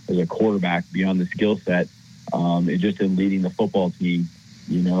a quarterback beyond the skill set, it's just in leading the football team,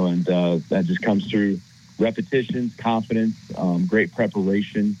 and that just comes through repetitions, confidence, great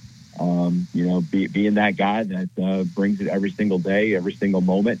preparation, being that guy that brings it every single day, every single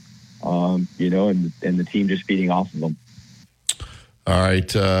moment, and the team just feeding off of them. All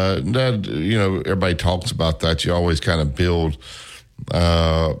right. Ned, everybody talks about that. You always kind of build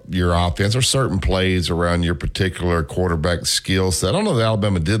your offense or certain plays around your particular quarterback skill set. I don't know that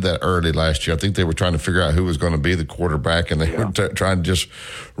Alabama did that early last year. I think they were trying to figure out who was going to be the quarterback, and they were trying to just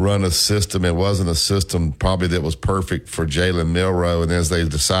run a system. It wasn't a system probably that was perfect for Jalen Milroe, and as they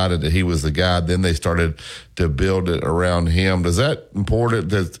decided that he was the guy, then they started to build it around him. Does that important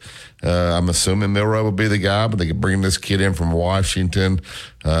that I'm assuming Milroe will be the guy, but they can bring this kid in from Washington.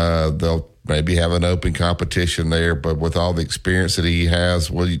 They'll maybe have an open competition there, but with all the experience that he has,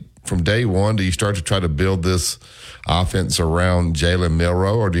 from day one, do you start to try to build this offense around Jalen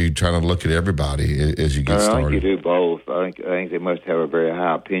Milroe, or do you try to look at everybody as you get started? I think you do both. I think they must have a very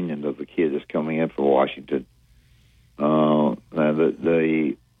high opinion of the kid that's coming in from Washington.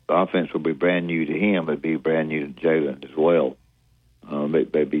 The offense will be brand new to him. It'd be brand new to Jalen as well.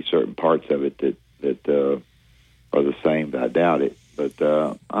 There'd be certain parts of it that are the same, but I doubt it. But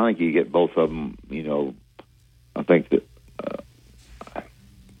I think you get both of them. I think that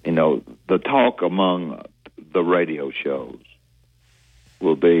the talk among the radio shows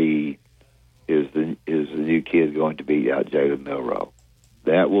will be is the new kid going to beat out Jalen Milroe?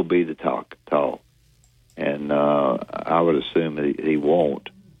 That will be the talk, and I would assume that he won't.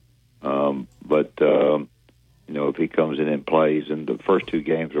 But if he comes in and plays, and the first two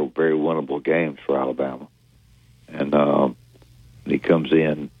games are very winnable games for Alabama, and he comes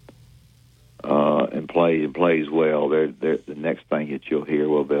in and plays well, the next thing that you'll hear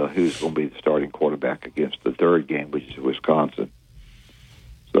will be who's going to be the starting quarterback against the third game, which is Wisconsin.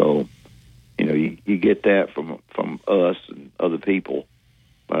 So, you get that from us and other people,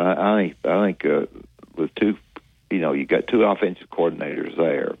 but I think with two, you got two offensive coordinators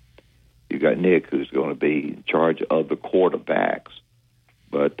there. You got Nick, who's going to be in charge of the quarterbacks,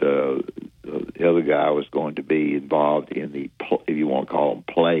 but the other guy was going to be involved in the, if you want to call them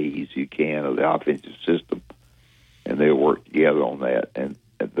plays, you can, of the offensive system, and they'll work together on that. And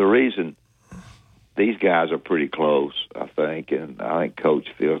the reason these guys are pretty close, I think, and I think Coach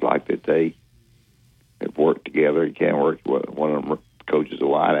feels like that they have worked together. He can't work with one of them coaches the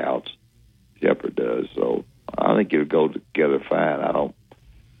wideouts. Shepard does, so I think it'll go together fine.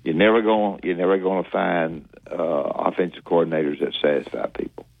 You're never going to find offensive coordinators that satisfy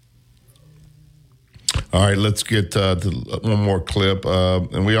people. All right, let's get to one more clip.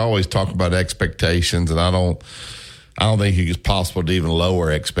 And we always talk about expectations, and I don't think it's possible to even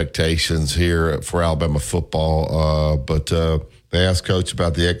lower expectations here for Alabama football. But they asked Coach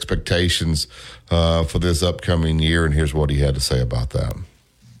about the expectations for this upcoming year, and here's what he had to say about that.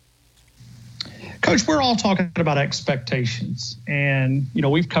 Coach, we're all talking about expectations, and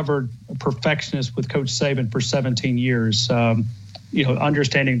we've covered perfectionists with Coach Saban for 17 years.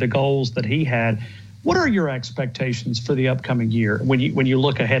 Understanding the goals that he had. What are your expectations for the upcoming year when you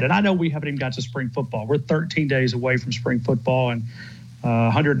look ahead? And I know we haven't even got to spring football. We're 13 days away from spring football and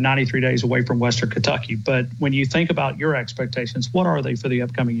 193 days away from Western Kentucky. But when you think about your expectations, what are they for the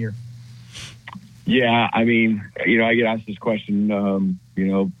upcoming year? Yeah, I mean, I get asked this question.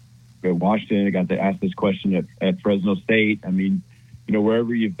 At Washington, I got to ask this question at Fresno State. I mean,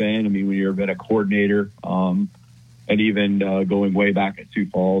 wherever you've been, when you've been a coordinator, and even going way back at Sioux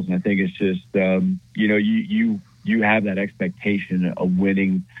Falls, and I think it's just, you have that expectation of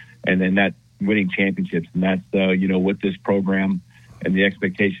winning, and then that winning championships, and that's, what this program and the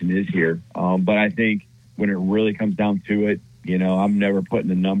expectation is here. But I think when it really comes down to it, I'm never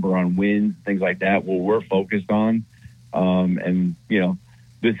putting a number on wins, things like that. What we're focused on,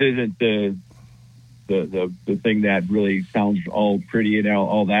 this isn't the thing that really sounds all pretty and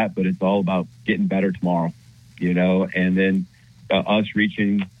all that, but it's all about getting better tomorrow, and then us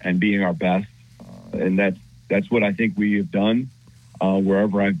reaching and being our best. And that's what I think we have done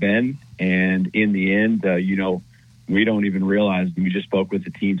wherever I've been. And in the end, we don't even realize, we just spoke with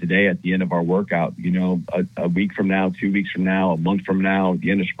the team today at the end of our workout, a week from now, 2 weeks from now, a month from now, at the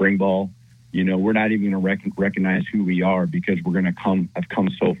end of spring ball, we're not even going to recognize who we are, because we're going to have come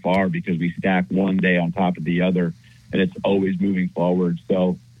so far because we stack one day on top of the other, and it's always moving forward.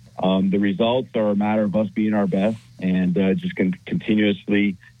 So the results are a matter of us being our best and just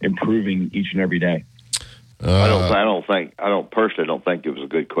continuously improving each and every day. I personally don't think it was a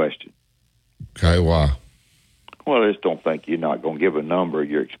good question. Okay, why? Well, I just don't think you're not going to give a number of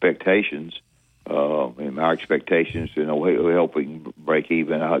your expectations. And our expectations, we hope we can break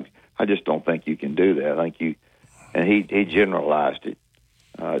even. I just don't think you can do that. I think he generalized it.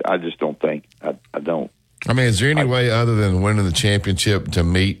 I just don't think. I don't. I mean, is there any way other than winning the championship to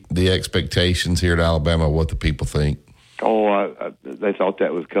meet the expectations here at Alabama, what the people think? They thought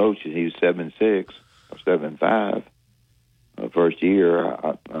that was Coach, and he was 7'6" or 7'5" the first year.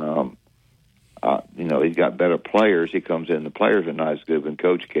 He's got better players. He comes in, the players are not as good. When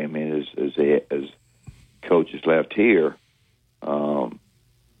Coach came in, as Coach has left here,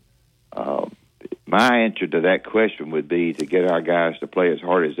 my answer to that question would be to get our guys to play as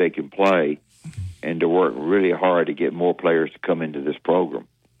hard as they can play, and to work really hard to get more players to come into this program.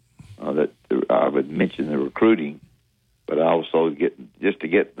 That I would mention the recruiting, but also to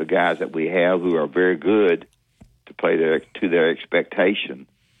get the guys that we have who are very good to play to their expectation.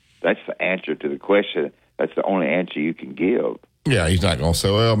 That's the answer to the question. That's the only answer you can give. Yeah, he's not going to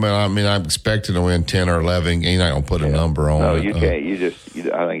say, well, man, I'm expecting to win 10 or 11. He's not going to put a number on it. No, you can't.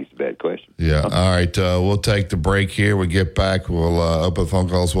 I think it's a bad question. Yeah. All right. We'll take the break here. We get back. We'll open the phone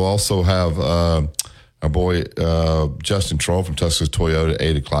calls. We'll also have our boy Justin Troll from Tuscaloosa Toyota at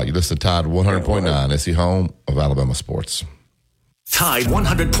 8 o'clock. You listen to Tide 100.9. It's the home of Alabama sports. Tide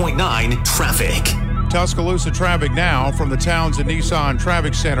 100.9 traffic. Tuscaloosa traffic now from the Townsend Nissan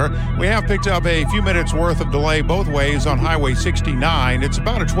Traffic Center. We have picked up a few minutes worth of delay both ways on Highway 69. It's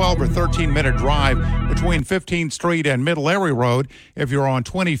about a 12 or 13-minute drive between 15th Street and Middle Airy Road. If you're on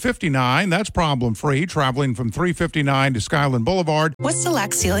 2059, that's problem-free, traveling from 359 to Skyland Boulevard. With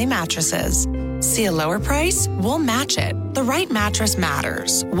Select Sealy mattresses. See a lower price? We'll match it. The right mattress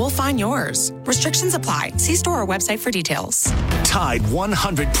matters. We'll find yours. Restrictions apply. See store or website for details. Tide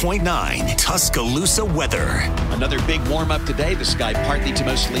 100.9 Tuscaloosa weather. Another big warm-up today. The sky partly to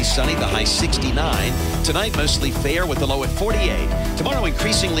mostly sunny, the high 69. Tonight, mostly fair with the low at 48. Tomorrow,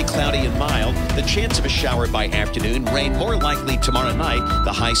 increasingly cloudy and mild. The chance of a shower by afternoon. Rain more likely tomorrow night,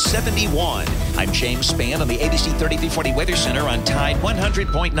 the high 71. I'm James Spann on the ABC 3340 Weather Center on Tide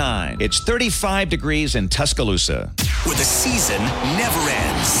 100.9. It's 35 degrees in Tuscaloosa. Where the season never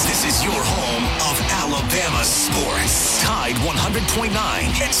ends. This is your home of Alabama sports. Tide 100.9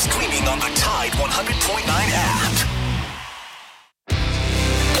 and streaming on the Tide 100.9 app.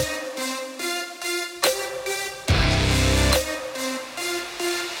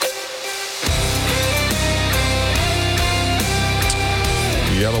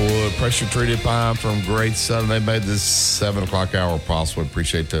 Yellowwood pressure-treated pine from Great Southern. They made this 7 o'clock hour possible.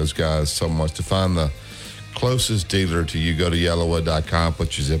 Appreciate those guys so much. To find the closest dealer to you, go to yellowwood.com,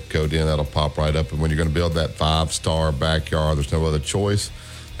 put your zip code in. That'll pop right up. And when you're going to build that 5-star backyard, there's no other choice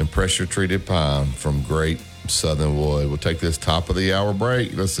than pressure-treated pine from Great Southern Wood. We'll take this top of the hour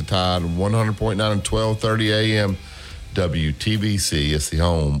break. That's the Tide 100.9 and 12:30 a.m. WTBC. It's the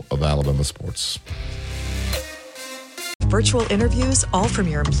home of Alabama sports. Virtual interviews, all from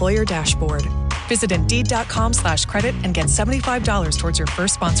your employer dashboard. Visit Indeed.com/credit and get $75 towards your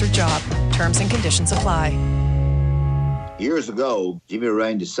first sponsored job. Terms and conditions apply. Years ago, Jimmy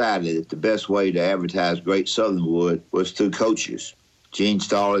Rain decided that the best way to advertise Great Southern Wood was through coaches. Gene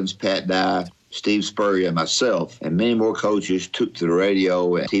Stallings, Pat Dye, Steve Spurrier, and myself, and many more coaches took to the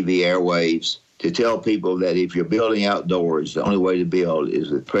radio and TV airwaves to tell people that if you're building outdoors, the only way to build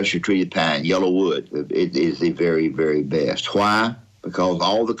is with pressure-treated pine, yellow wood. It is the very, very best. Why? Because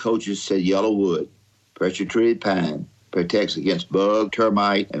all the coaches said yellow wood, pressure-treated pine, protects against bug,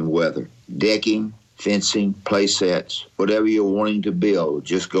 termite, and weather. Decking, fencing, play sets, whatever you're wanting to build,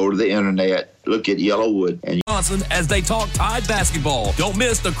 just go to the internet, look at Yellowwood, and Johnson as they talk Tide basketball. Don't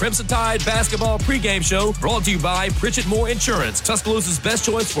miss the Crimson Tide basketball pregame show brought to you by Pritchett Moore Insurance, Tuscaloosa's best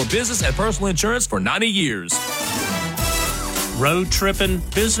choice for business and personal insurance for 90 years. Road tripping,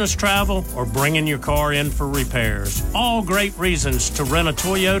 business travel, or bringing your car in for repairs. All great reasons to rent a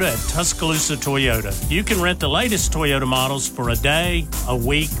Toyota at Tuscaloosa Toyota. You can rent the latest Toyota models for a day, a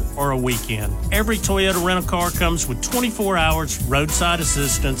week, or a weekend. Every Toyota rental-car comes with 24 hours roadside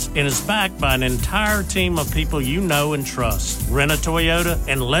assistance and is backed by an entire team of people you know and trust. Rent a Toyota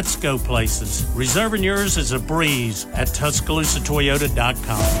and let's go places. Reserving yours is a breeze at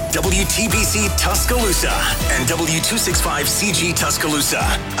TuscaloosaToyota.com. WTBC Tuscaloosa and W265C KPG Tuscaloosa,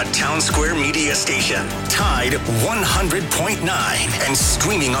 a Town Square media station. Tide 100.9 and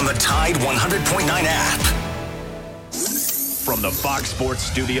streaming on the Tide 100.9 app. From the Fox Sports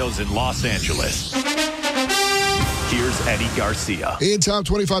Studios in Los Angeles, here's Eddie Garcia. In top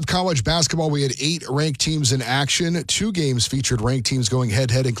 25 college basketball, we had 8 ranked teams in action. 2 games featured ranked teams going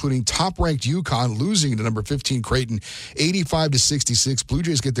head-to-head, including top-ranked UConn losing to number 15 Creighton 85-66. Blue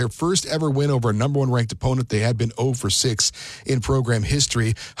Jays get their first ever win over a number 1 ranked opponent. They had been 0-6 in program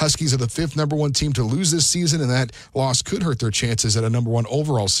history. Huskies are the 5th number 1 team to lose this season, and that loss could hurt their chances at a number 1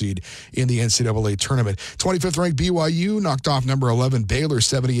 overall seed in the NCAA tournament. 25th ranked BYU knocked off number 11 Baylor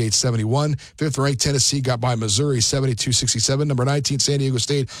 78-71. 5th ranked Tennessee got by Missouri 72-67. Number 19, San Diego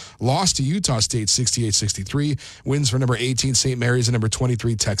State lost to Utah State 68-63. Wins for number 18, St. Mary's, and number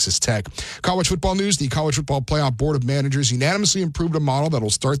 23, Texas Tech. College football news. The College Football Playoff Board of Managers unanimously approved a model that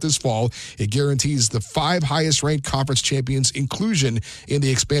will start this fall. It guarantees the 5 highest-ranked conference champions inclusion in the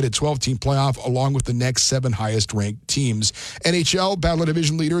expanded 12-team playoff, along with the next 7 highest-ranked teams. NHL Battle of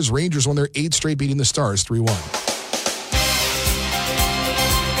Division leaders. Rangers won their 8th straight, beating the Stars 3-1.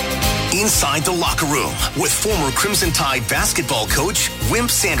 Inside the Locker Room with former Crimson Tide basketball coach Wimp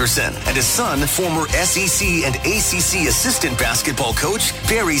Sanderson and his son, former SEC and ACC assistant basketball coach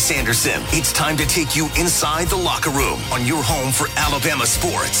Barry Sanderson. It's time to take you inside the locker room on your home for Alabama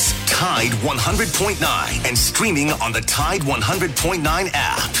sports. Tide 100.9 and streaming on the Tide 100.9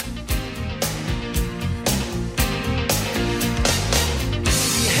 app.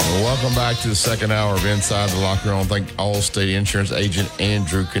 Welcome back to the second hour of Inside the Locker Room. Thank Allstate Insurance agent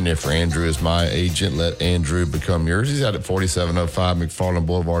Andrew Kniffer. Andrew is my agent. Let Andrew become yours. He's out at 4705 McFarland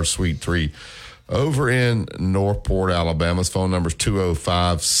Boulevard, Suite 3, over in Northport, Alabama. His phone number is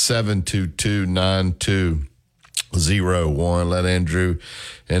 205-722-9201. Let Andrew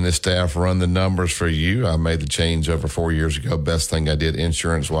and his staff run the numbers for you. I made the change over 4 years ago. Best thing I did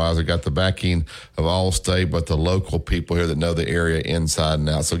insurance-wise. I got the backing of Allstate, but the local people here that know the area inside and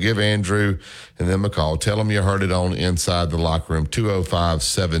out. So give Andrew and them a call. Tell them you heard it on Inside the Locker Room,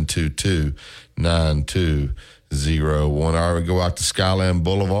 205-722-9201. All right, we go out to Skyland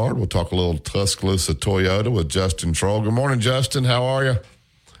Boulevard. We'll talk a little Tuscaloosa Toyota with Justin Troll. Good morning, Justin. How are you?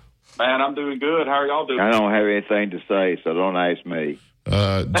 Man, I'm doing good. How are y'all doing? I don't have anything to say, so don't ask me.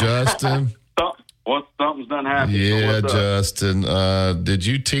 Justin. Something's done happened. Yeah, so Justin. Did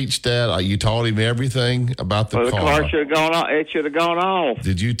you teach that? You taught him everything about the car. The car should have gone off. It should have gone off.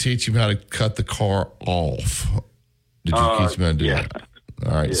 Did you teach him how to cut the car off? Did you teach him how to do that?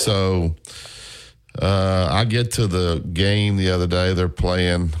 All right. Yeah. So I get to the game the other day. They're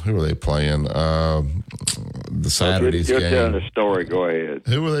playing. Who are they playing? The Saturday's game. You're telling the story. Go ahead.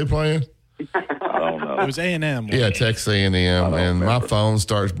 Who were they playing? I don't know. It was A&M. Yeah, Texas A&M. And my phone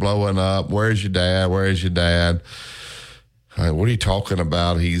starts blowing up. Where's your dad? Where's your dad? What are you talking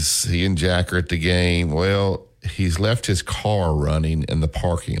about? He and Jack are at the game. Well, he's left his car running in the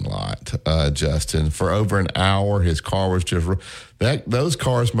parking lot, Justin, for over an hour. His car was just those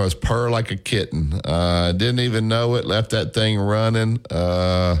cars must purr like a kitten. Didn't even know it. Left that thing running.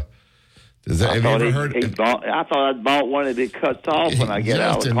 Have you ever heard? I thought I'd bought one that cuts off when I get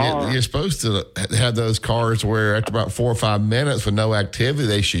out of the car. You're supposed to have those cars where after about 4 or 5 minutes with no activity,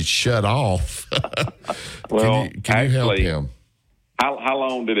 they should shut off. Well, can you help him? How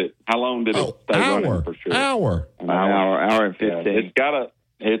long did it stay running for sure? Hour and 15. Yeah,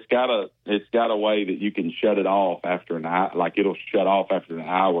 it's got a way that you can shut it off after an hour. Like it'll shut off after an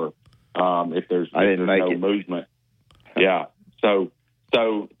hour if there's no movement. Yeah. So,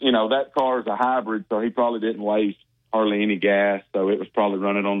 that car is a hybrid, so he probably didn't waste hardly any gas, so it was probably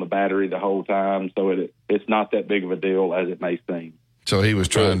running on the battery the whole time, so it's not that big of a deal as it may seem. So he was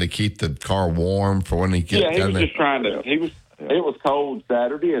trying to keep the car warm for when he gets down there? Yeah, he was just trying to. It was cold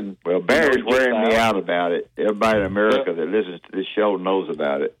Saturday, and Barry's wearing me out about it. Everybody in America that listens to this show knows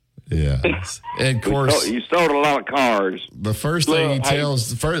about it. Yeah, and of course you sold a lot of cars. The first thing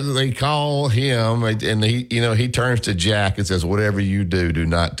they call him, and he turns to Jack and says, "Whatever you do, do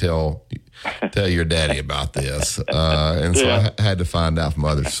not tell your daddy about this." And so I had to find out from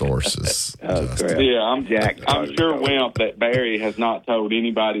other sources. I'm sure Wimp that Barry has not told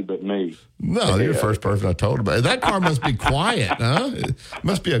anybody but me. No, you're the first person I told about. That car must be quiet, huh? It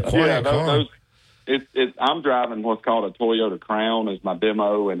must be a quiet car. I'm driving what's called a Toyota Crown as my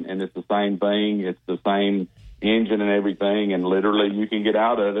demo, and it's the same thing. It's the same engine and everything, and literally you can get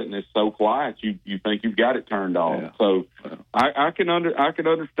out of it, and it's so quiet you think you've got it turned off. Yeah. So I can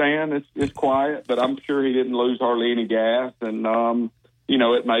understand it's quiet, but I'm sure he didn't lose hardly any gas, and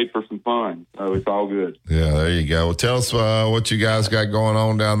it made for some fun. So it's all good. Yeah, there you go. Well, tell us what you guys got going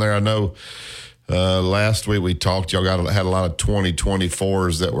on down there. I know Last week we talked. Y'all had a lot of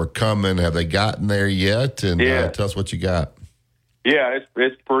 2024s that were coming. Have they gotten there yet? And tell us what you got. Yeah,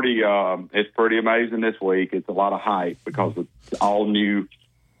 it's pretty amazing this week. It's a lot of hype because the all new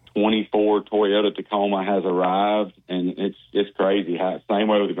 24 Toyota Tacoma has arrived, and it's crazy. Same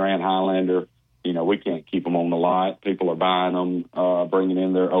way with the Grand Highlander. You know, we can't keep them on the lot. People are buying them, bringing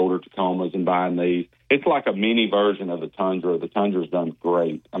in their older Tacomas and buying these. It's like a mini version of the Tundra. The Tundra's done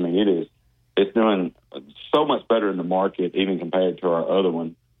great. I mean, it's doing so much better in the market, even compared to our other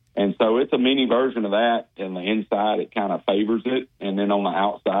one. And so it's a mini version of that. And the inside, it kind of favors it. And then on the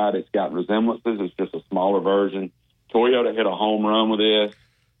outside, it's got resemblances. It's just a smaller version. Toyota hit a home run with this,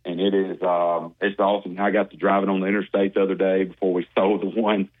 and it's awesome. I got to drive it on the interstate the other day before we sold the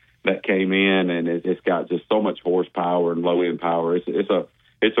one that came in, and it's got just so much horsepower and low end power. It's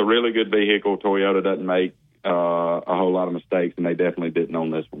a really good vehicle. Toyota doesn't make a whole lot of mistakes, and they definitely didn't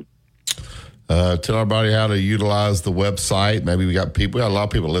on this one. Tell everybody how to utilize the website. Maybe we got a lot of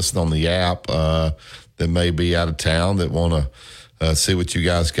people listening on the app that may be out of town that want to see what you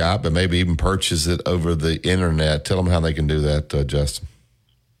guys got, but maybe even purchase it over the internet. Tell them how they can do that, Justin.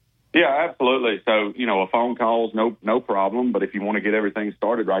 Yeah, absolutely. So, a phone call is no problem, but if you want to get everything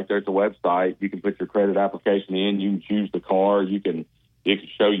started right there at the website, you can put your credit application in, you can choose the car, it can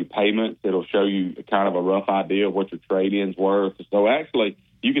show you payments, it'll show you kind of a rough idea of what your trade-in's worth. So actually,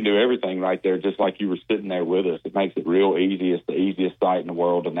 you can do everything right there just like you were sitting there with us. It makes it real easy. It's the easiest site in the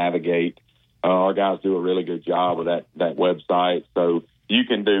world to navigate. Our guys do a really good job with that website. So you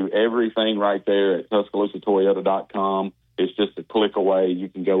can do everything right there at TuscaloosaToyota.com. It's just a click away. You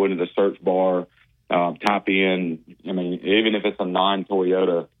can go into the search bar, type in, even if it's a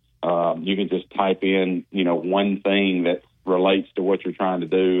non-Toyota, you can just type in, one thing that relates to what you're trying to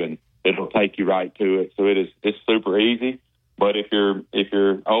do, and it'll take you right to it. So it's super easy. But if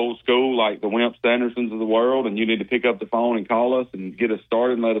you're old school like the Wimp Sandersons of the world and you need to pick up the phone and call us and get us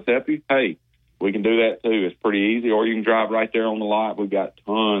started and let us help you, hey, we can do that too. It's pretty easy. Or you can drive right there on the lot. We've got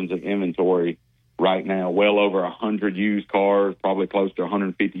tons of inventory right now, well over 100 used cars, probably close to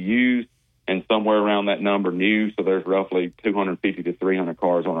 150 used, and somewhere around that number new. So there's roughly 250 to 300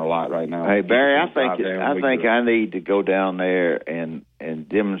 cars on our lot right now. Hey, Barry, I think I need to go down there and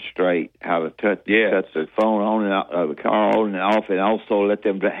demonstrate how to touch the phone on and off, the car on and off, and also let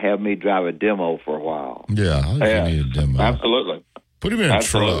them have me drive a demo for a while. Yeah, I think you need a demo. Absolutely. Put him in a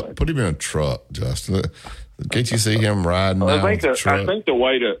truck. Put him in a truck, Justin. Can't you see him riding down the truck? I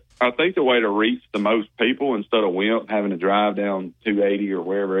think the way to reach the most people, instead of Wimp having to drive down 280 or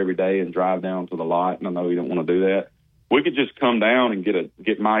wherever every day and drive down to the lot, and I know you don't want to do that, we could just come down and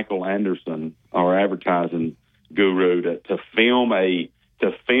get Michael Anderson, our advertising guru, to film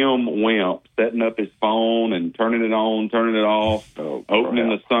Wimp setting up his phone and turning it on, turning it off, opening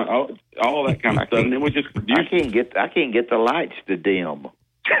the sun, all that kind of stuff. And then we just I can't get the lights to dim.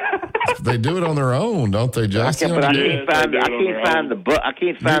 They do it on their own, don't they, Justin? I can't find the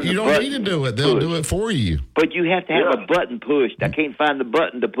button. You don't need to do it. They'll do it for you. But you have to have a button pushed. I can't find the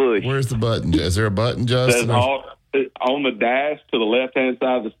button to push. Where's the button? Is there a button, Justin? On the dash to the left-hand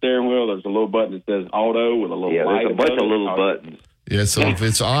side of the steering wheel, there's a little button that says auto with a little light. There's a bunch of little buttons. Yeah, so if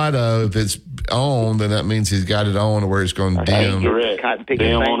it's auto, if it's on, then that means he's got it on where it's going to dim. Correct.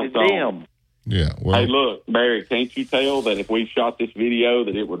 Dim on its own. Yeah. Well, hey, look, Barry, can't you tell that if we shot this video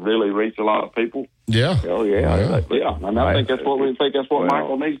that it would really reach a lot of people? Yeah. Oh, yeah. Yeah. And I think that's what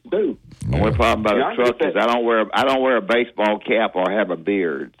Michael needs to do. The only problem about a truck is I don't wear a baseball cap or have a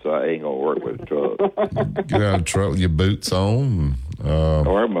beard, so I ain't gonna work with a truck. Get out of the truck with your boots on. I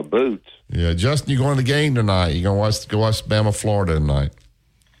wear my boots. Yeah, Justin, you going to the game tonight? You gonna watch Bama, Florida tonight?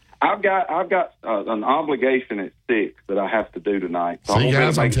 I've got an obligation at 6 that I have to do tonight. So See,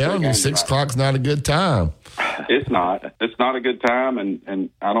 guys, I'm telling you, 6 o'clock's not a good time. It's not. It's not a good time,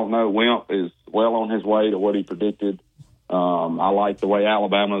 and I don't know. Wimp is well on his way to what he predicted. I like the way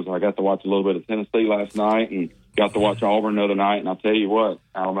Alabama's. I got to watch a little bit of Tennessee last night and got to watch Auburn the other night, and I'll tell you what,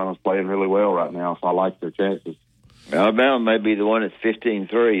 Alabama's playing really well right now, so I like their chances. Alabama may be the one that's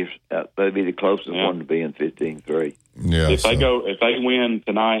 15-3. They'd be the closest one to being 15-3. Yeah. If they win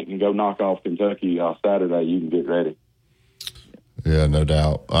tonight and go knock off Kentucky Saturday, you can get ready. Yeah, no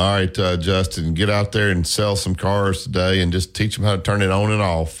doubt. All right, Justin, get out there and sell some cars today and just teach them how to turn it on and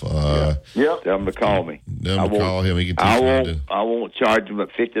off. Yep. Tell them to call me. Tell them to call him. He can teach them. I won't charge them but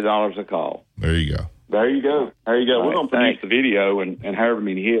 $50 a call. There you go. There you go. We're right, going to produce the video, and however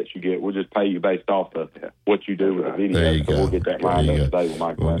many hits you get, we'll just pay you based off of what you do with the video. There you go. We'll get that lined up today with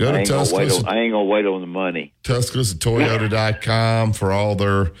Michael. Well, go to Tuscaloosa. I ain't going to wait on the money. TuscaloosaToyota.com for all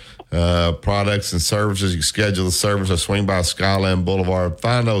their products and services. You can schedule the service or swing by Skyland Boulevard.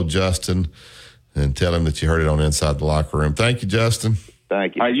 Find old Justin and tell him that you heard it on Inside the Locker Room. Thank you, Justin.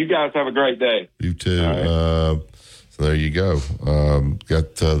 Thank you. All right, you guys have a great day. You too. Right. So there you go.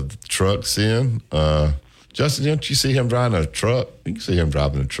 Got the trucks in. Justin, didn't you see him driving a truck? You can see him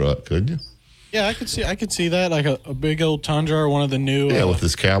driving a truck, couldn't you? Yeah, I could see that, like a big old Tundra or one of the new. Yeah, with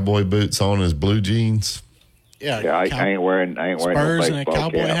his cowboy boots on, his blue jeans. Yeah, I ain't wearing Spurs no and a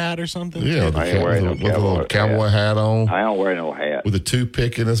cowboy hat or something. Yeah, with a little cowboy hat on. I don't wear no hat. With a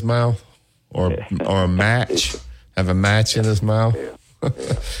toothpick in his mouth, or a match. Have a match in his mouth.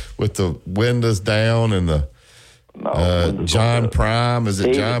 With the windows down and the John Prime. Is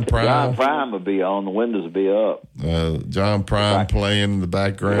it John Prime? John Prime would be on. The windows would be up. John Prime playing in the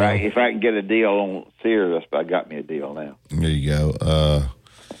background. If I can get a deal on Sirius, I got me a deal now. There you go.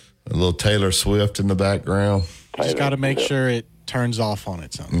 A little Taylor Swift in the background. Just got to make sure it turns off on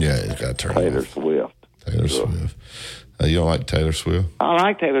its own. Yeah, it's got to turn Taylor off. Swift. Taylor Swift. You don't like Taylor Swift? I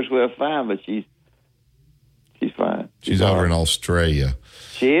like Taylor Swift fine, but she's fine. She's over in Australia.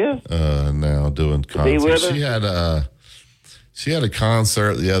 She is? Now doing concerts. with her? She had a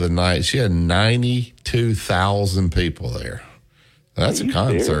concert the other night. She had 92,000 people there. That's a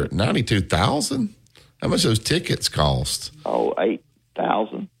concert. Serious? 92,000? How much those tickets cost? Oh,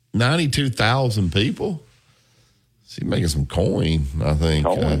 8,000. 92,000 people? She's making some coin, I think,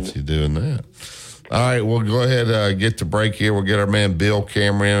 she's doing that. All right, we'll go ahead get to break here. We'll get our man Bill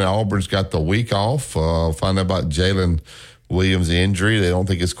Cameron. Auburn's got the week off. Find out about Jalen Williams' injury. They don't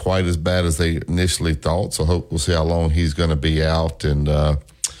think it's quite as bad as they initially thought, so we'll see how long he's going to be out and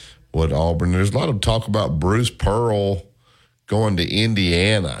what Auburn. There's a lot of talk about Bruce Pearl going to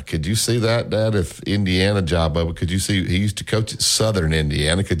Indiana. Could you see that, Dad, if Indiana job over? Could you see, he used to coach at Southern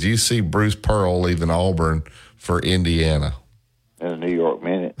Indiana. Could you see Bruce Pearl leaving Auburn for Indiana? In a New York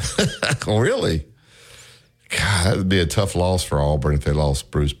minute. Oh, really? God, that would be a tough loss for Auburn if they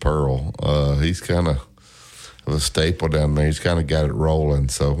lost Bruce Pearl. He's kind of a staple down there. He's kind of got it rolling.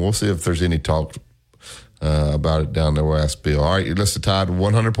 So we'll see if there's any talk about it down there. We'll ask Bill. All right, you're listening to Tide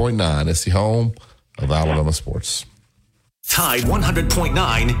 100.9. It's the home of Alabama sports. Tide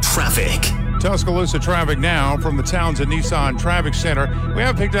 100.9 traffic. Tuscaloosa traffic now from the Townsend Nissan Traffic Center. We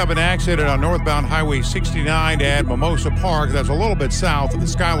have picked up an accident on northbound Highway 69 at Mimosa Park. That's a little bit south of the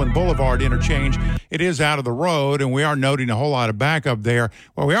Skyland Boulevard interchange. It is out of the road, and we are noting a whole lot of backup there.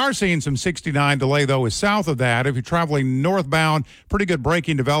 Well, we are seeing some 69 delay, though, is south of that. If you're traveling northbound, pretty good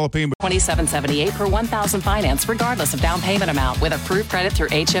braking developing. $27.78 per $1,000 finance, regardless of down payment amount, with approved credit through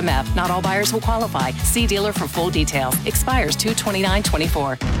HMF. Not all buyers will qualify. See dealer for full details. Expires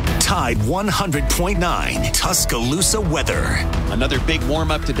 2/29/24. Tide 100.9 Tuscaloosa weather. Another big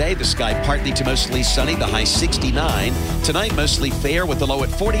warm up today. The sky partly to mostly sunny, the high 69. Tonight, mostly fair with the low at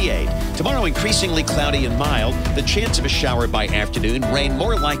 48. Tomorrow, increasingly cloudy and mild. The chance of a shower by afternoon. Rain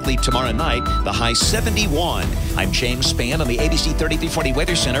more likely tomorrow night, the high 71. I'm James Spann on the ABC 3340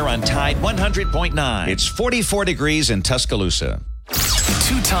 Weather Center on Tide 100.9. It's 44 degrees in Tuscaloosa.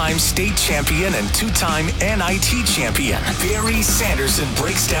 Two-time state champion and two-time NIT champion Barry Sanderson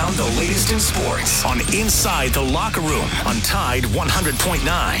breaks down the latest in sports on Inside the Locker Room on Tide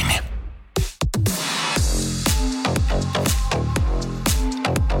 100.9.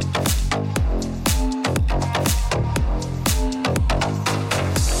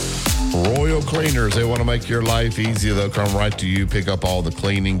 Royal Cleaners, they want to make your life easier. They'll come right to you, pick up all the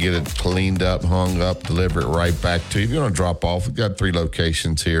cleaning, get it cleaned up, hung up, deliver it right back to you. If you're going to drop off, we've got 3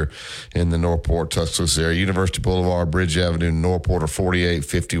 locations here in the Northport, Tuscaloosa area. University Boulevard, Bridge Avenue, Northport, or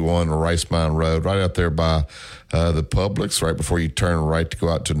 4851 Rice Mine Road, right out there by the Publix, right before you turn right to go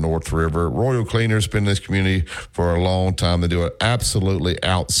out to North River. Royal Cleaners been in this community for a long time. They do an absolutely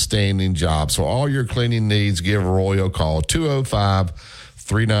outstanding job. So all your cleaning needs, give Royal a call,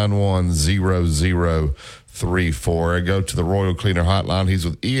 205-391-0034. I go to the Royal Cleaner Hotline. He's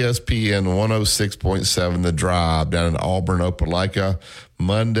with ESPN 106.7 The Drive down in Auburn, Opelika,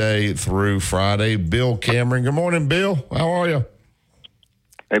 Monday through Friday. Bill Cameron. Good morning, Bill. How are you?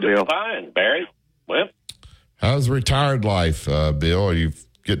 Hey, Bill. Fine, Barry. Well, how's retired life, Bill? Are you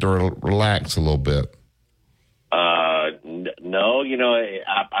getting to relax a little bit? No,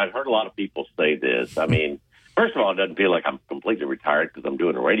 I've heard a lot of people say this. I mean, first of all, it doesn't feel like I'm completely retired because I'm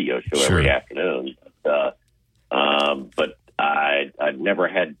doing a radio show every afternoon. But I never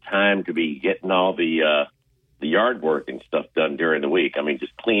had time to be getting all the yard work and stuff done during the week. I mean,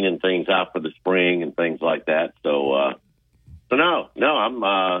 just cleaning things out for the spring and things like that. So no,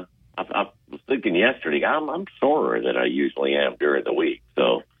 I was thinking yesterday, I'm sorer than I usually am during the week.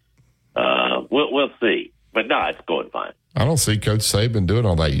 So we'll see. But no, it's going fine. I don't see Coach Saban doing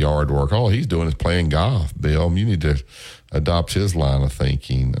all that yard work. All he's doing is playing golf, Bill. You need to adopt his line of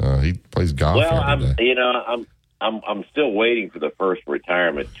thinking. He plays golf every day. I'm still waiting for the first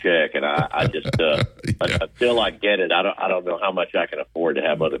retirement check, and I just until I get it, I don't know how much I can afford to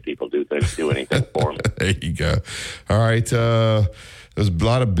have other people do anything for me. There you go. All right. There's a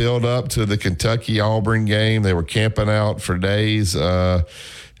lot of build up to the Kentucky-Auburn game. They were camping out for days. And,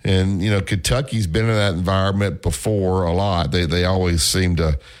 Kentucky's been in that environment before a lot. They always seem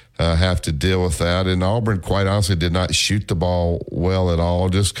to have to deal with that. And Auburn, quite honestly, did not shoot the ball well at all.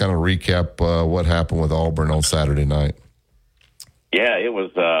 Just kind of recap what happened with Auburn on Saturday night. Yeah, it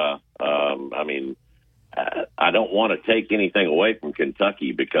was, I don't want to take anything away from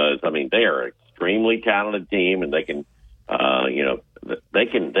Kentucky because, they are an extremely talented team, and they can, they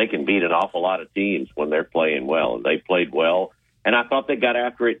can beat an awful lot of teams when they're playing well, and they played well. And I thought they got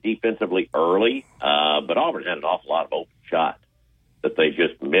after it defensively early, but Auburn had an awful lot of open shots that they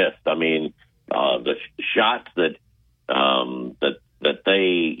just missed. The shots that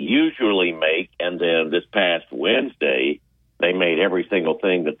they usually make, and then this past Wednesday, they made every single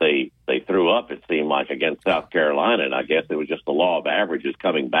thing that they threw up, it seemed like, against South Carolina, and I guess it was just the law of averages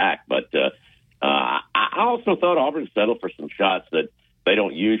coming back. But I also thought Auburn settled for some shots that they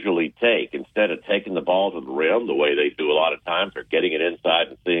don't usually take. Instead of taking the ball to the rim the way they do a lot of times, or getting it inside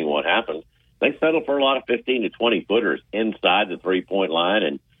and seeing what happens, they settled for a lot of 15 to 20 footers inside the 3-point line.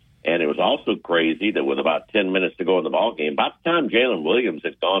 And it was also crazy that with about 10 minutes to go in the ball game, by the time Jalen Williams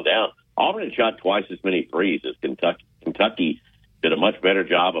had gone down, Auburn had shot twice as many threes as Kentucky. Kentucky did a much better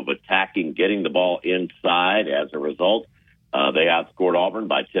job of attacking, getting the ball inside. As a result, they outscored Auburn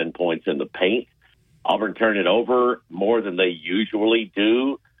by 10 points in the paint. Auburn turned it over more than they usually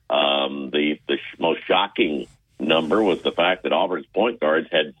do. The most shocking number was the fact that Auburn's point guards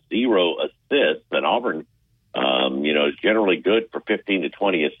had 0 assists, and Auburn, is generally good for 15 to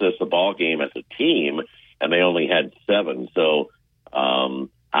 20 assists a ball game as a team, and they only had 7. So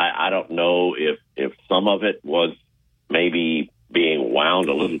I don't know if some of it was maybe being wound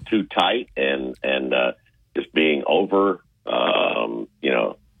a little too tight and just being over, I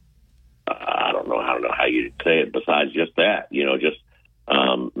don't know how you'd say it besides just that,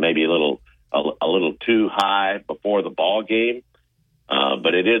 maybe a little too high before the ball game.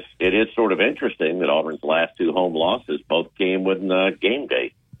 But it is sort of interesting that Auburn's last 2 home losses both came when game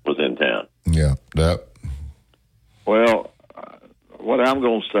day was in town. Yeah. Well, what I'm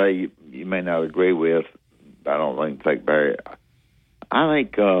going to say, you may not agree with. I don't really think Barry. I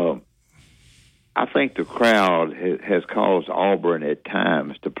think the crowd has caused Auburn at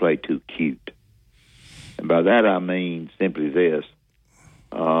times to play too cute. And by that I mean simply this.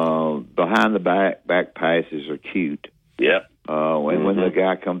 Behind the back passes are cute. Yep. When the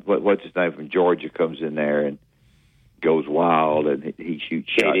guy comes, what's his name from Georgia, comes in there and goes wild and he shoots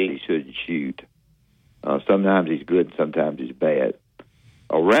shots he shouldn't shoot. Sometimes he's good, sometimes he's bad.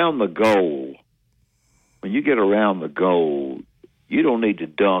 Around the goal, when you get around the goal, you don't need to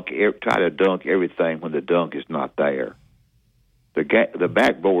try to dunk everything when the dunk is not there. The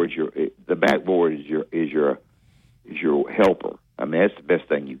backboard is your helper. That's the best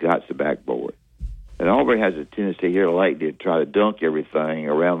thing you got is the backboard. And Auburn has a tendency here lately to try to dunk everything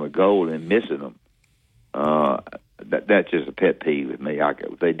around the goal and missing them. That's just a pet peeve with me.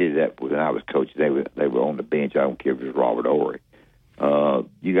 They did that when I was coaching. They were on the bench. I don't care if it was Robert Horry.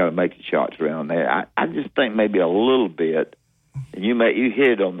 You got to make the shots around there. I just think maybe a little bit. And you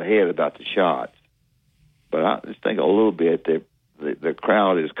hit it on the head about the shots, but I just think a little bit that the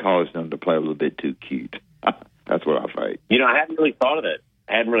crowd is causing them to play a little bit too cute. That's what I think. I hadn't really thought of that.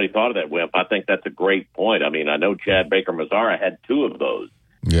 Wimp. I think that's a great point. I know Chad Baker-Mazara had 2 of those,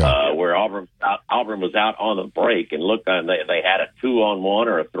 where Auburn was out on the break and looked, and they had a 2-on-1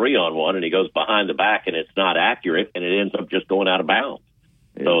 or a 3-on-1, and he goes behind the back, and it's not accurate, and it ends up just going out of bounds.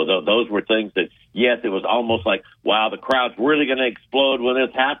 Yeah. So those were things that, yes, it was almost like, wow, the crowd's really going to explode when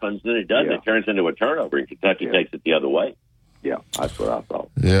this happens. Then it doesn't. Yeah. It turns into a turnover, and Kentucky takes it the other way. Yeah, that's what I thought.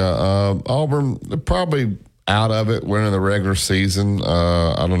 Yeah, Auburn probably out of it winning the regular season.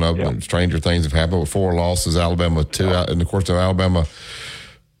 I don't know. Yeah. Stranger things have happened with 4 losses. Alabama 2 out, and of course, if Alabama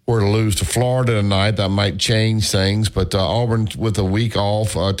were to lose to Florida tonight, that might change things. But Auburn with a week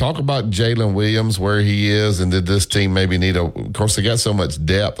off. Talk about Jalen Williams, where he is, and did this team maybe need of course, they got so much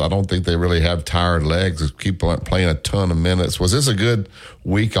depth. I don't think they really have tired legs. They keep playing a ton of minutes. Was this a good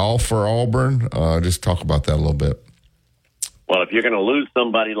week off for Auburn? Just talk about that a little bit. Well, if you're going to lose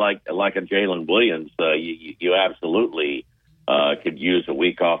somebody like a Jalen Williams, you absolutely could use a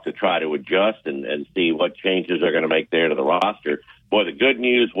week off to try to adjust and see what changes they're going to make there to the roster. Boy, the good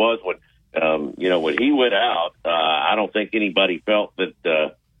news was when he went out, I don't think anybody felt that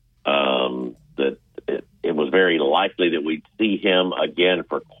it was very likely that we'd see him again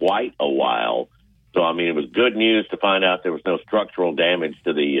for quite a while. So, I mean, it was good news to find out there was no structural damage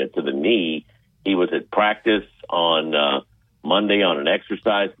to the knee. He was at practice on Monday on an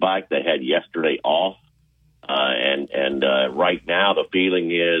exercise bike. They had yesterday off. And right now the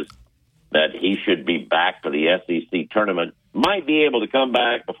feeling is that he should be back for the SEC tournament. Might be able to come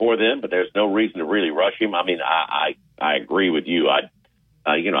back before then, but there's no reason to really rush him. I mean, I agree with you. I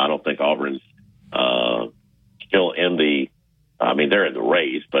don't think Auburn's still in the. I mean, they're in the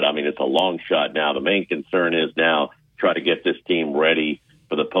race, but I mean, it's a long shot now. The main concern is now try to get this team ready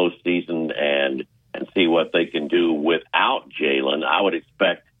for the postseason and see what they can do without Jalen. I would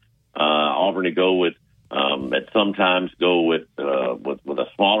expect Auburn to go with. Sometimes go with a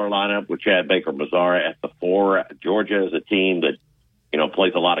smaller lineup with Chad Baker-Mazara at the 4. Georgia is a team that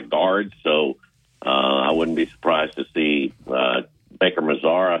plays a lot of guards, so I wouldn't be surprised to see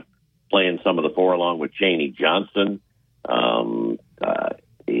Baker-Mazara playing some of the 4 along with Chaney Johnson.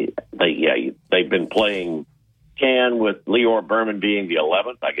 They've been playing 10 with Lior Berman being the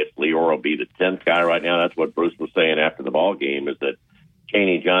 11th. I guess Lior will be the 10th guy right now. That's what Bruce was saying after the ball game, is that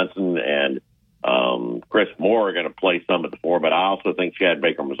Chaney Johnson and Chris Moore are going to play some at the 4, but I also think Chad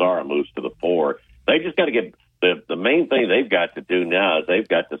Baker-Mazara moves to the 4. They just got to get the main thing they've got to do now is they've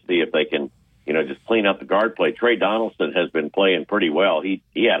got to see if they can, just clean up the guard play. Trey Donaldson has been playing pretty well. He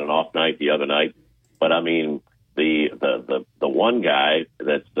had an off night the other night, but I mean the one guy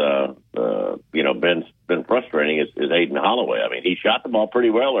that's been frustrating is Aiden Holloway. I mean, he shot the ball pretty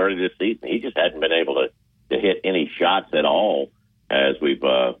well early this season. He just hadn't been able to hit any shots at all as we've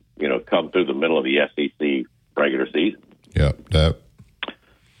come through the middle of the SEC regular season. Yeah.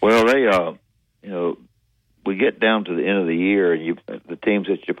 Well, they, we get down to the end of the year, and the teams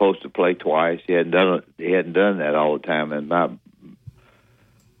that you're supposed to play twice, he hadn't done that all the time. And my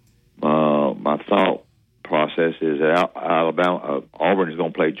thought process is that Auburn is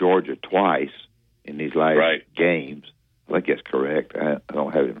going to play Georgia twice in these last games. I think that's correct. I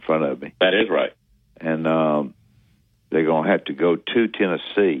don't have it in front of me. That is right. And they're going to have to go to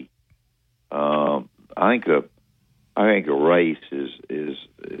Tennessee. I think a race is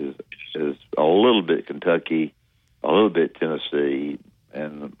a little bit Kentucky, a little bit Tennessee,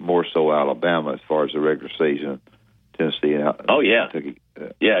 and more so Alabama as far as the regular season. Tennessee and Kentucky.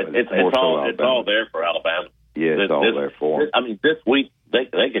 It's all there for Alabama. Yeah, it's all there for them. I mean, this week they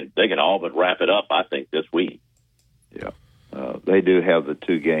can all but wrap it up. I think this week. Yeah, they do have the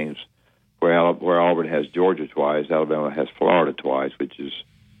 2 games where Auburn has Georgia twice, Alabama has Florida twice, which is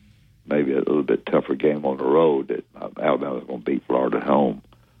maybe a little bit tougher game on the road. That Alabama's going to beat Florida at home.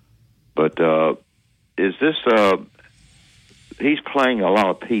 But is this? He's playing a lot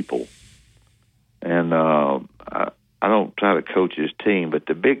of people, and I don't try to coach his team, but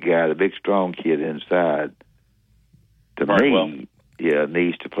the big guy, the big strong kid inside, to me,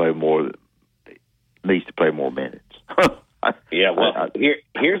 needs to play more minutes.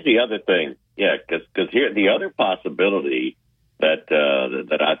 Here's the other thing. Yeah, because here the other possibility that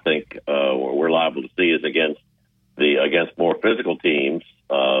I think we're liable to see is against more physical teams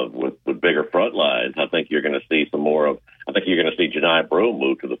with bigger front lines. I think you're going to see some more of. I think you're going to see Janai Broome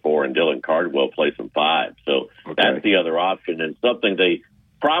move to the 4 and Dylan Cardwell play some 5. So that's the other option, and something they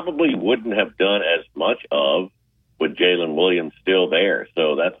probably wouldn't have done as much of with Jalen Williams still there.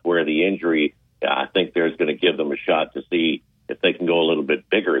 So that's where the injury. I think there's going to give them a shot to see if they can go a little bit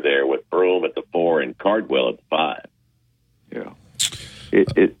bigger there with Broome at the 4 and Cardwell at the 5. Yeah.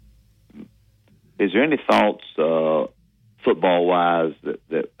 Is there any thoughts, football-wise,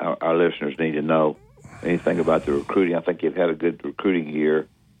 that our listeners need to know? Anything about the recruiting? I think you've had a good recruiting year.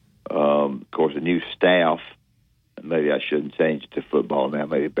 Of course, a new staff. Maybe I shouldn't change it to football now.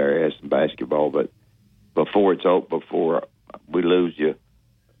 Maybe Barry has some basketball. But before we lose you,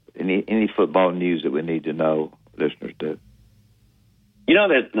 any football news that we need to know, listeners do?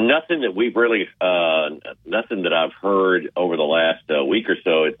 There's nothing that we've really, nothing that I've heard over the last week or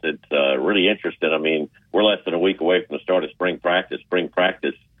so. It's really interesting. I mean, we're less than a week away from the start of spring practice. Spring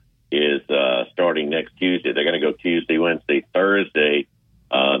practice is starting next Tuesday. They're going to go Tuesday, Wednesday, Thursday.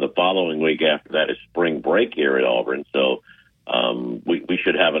 The following week after that is spring break here at Auburn. So we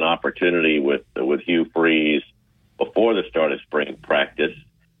should have an opportunity with Hugh Freeze before the start of spring practice.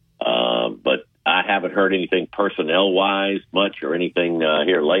 But I haven't heard anything personnel-wise much or anything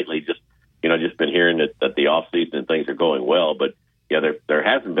here lately. Just been hearing that the off-season and things are going well. But, there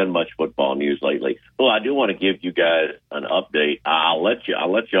hasn't been much football news lately. Well, I do want to give you guys an update. I'll let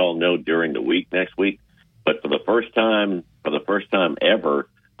y'all know during the week next week. But for the first time ever,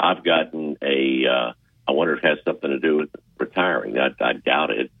 I've gotten I wonder if it has something to do with retiring. I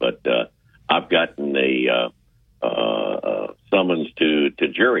doubt it. But I've gotten a summons to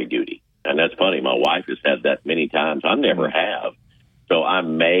jury duty. And that's funny. My wife has had that many times. I never have. So I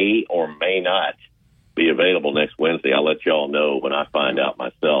may or may not be available next Wednesday. I'll let y'all know when I find out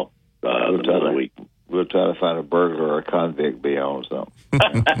myself another week. We'll try to find a burglar or a convict be on something.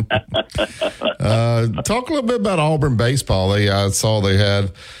 Talk a little bit about Auburn baseball. I saw they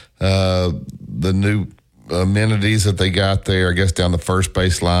had the new amenities that they got there, I guess, down the first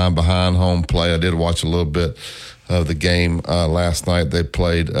base line behind home play. I did watch a little bit of the game last night. They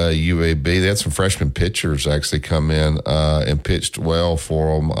played UAB. They had some freshman pitchers actually come in and pitched well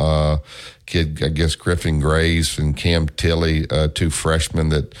for them. Kid, I guess, Griffin Graves and Cam Tilley, two freshmen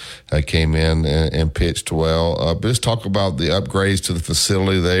that came in and pitched well. But just talk about the upgrades to the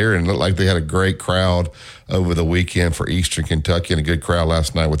facility there, and it looked like they had a great crowd over the weekend for Eastern Kentucky and a good crowd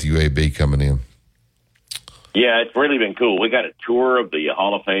last night with UAB coming in. Yeah, it's really been cool. We got a tour of the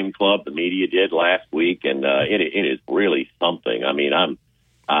Hall of Fame Club. The media did last week, and it is really something. I mean,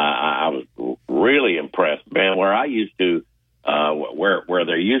 I was really impressed, man. Where I used to, where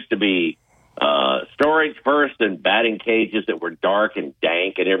there used to be storage first and batting cages that were dark and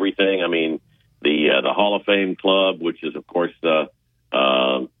dank and everything. I mean, the Hall of Fame Club, which is of course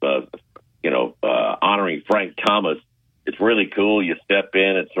honoring Frank Thomas. It's really cool. You step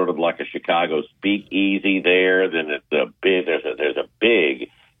in, it's sort of like a Chicago speakeasy there. Then there's a big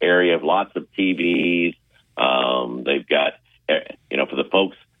area of lots of TVs. They've got, for the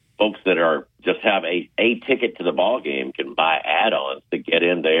folks that are just have a ticket to the ball game can buy add-ons to get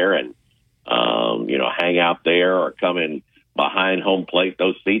in there and, hang out there or come in behind home plate.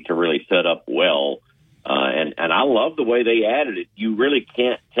 Those seats are really set up well. And I love the way they added it. You really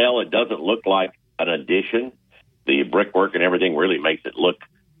can't tell. It doesn't look like an addition. The brickwork and everything really makes it look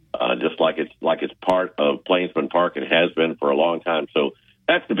just like it's part of Plainsman Park and has been for a long time. So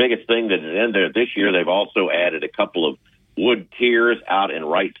that's the biggest thing that is in there. This year they've also added a couple of wood tiers out in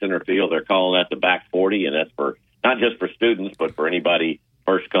right center field. They're calling that the back 40, and that's for not just for students, but for anybody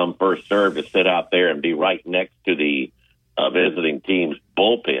first come, first serve to sit out there and be right next to the visiting team's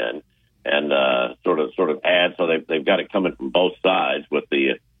bullpen and sort of add. So they've got it coming from both sides with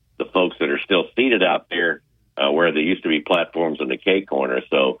the folks that are still seated out there where there used to be platforms in the K corner.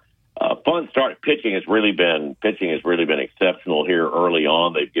 So fun start. Pitching has really been exceptional here early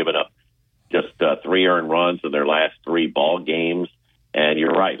on. They've given up just 3 earned runs in their last 3 ball games. And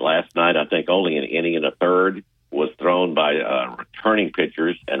you're right. Last night, I think only an inning and a third was thrown by returning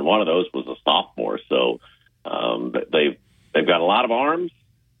pitchers, and one of those was a sophomore. So they've got a lot of arms.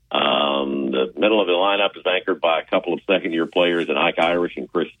 The middle of the lineup is anchored by a couple of second-year players, in Ike Irish and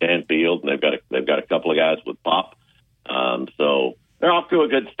Chris Stanfield, and they've got a couple of guys with pop. So they're off to a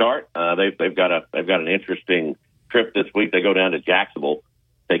good start. They've got an interesting trip this week. They go down to Jacksonville,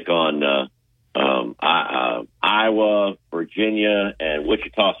 take on Iowa, Virginia, and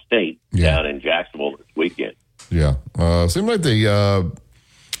Wichita State down in Jacksonville this weekend. Yeah, seemed like they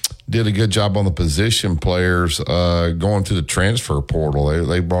did a good job on the position players going to the transfer portal.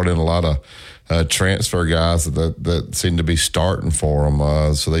 They brought in a lot of transfer guys that seem to be starting for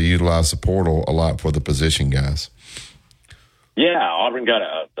them. So they utilize the portal a lot for the position guys. Yeah, Auburn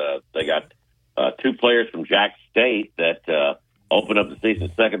they got 2 players from Jack State that opened up the season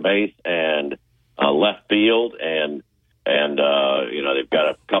at second base and left field, and they've got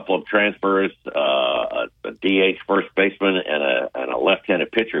a couple of transfers, a DH first baseman and a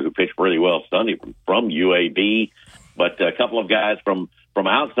left-handed pitcher who pitched really well Sunday from UAB, but a couple of guys from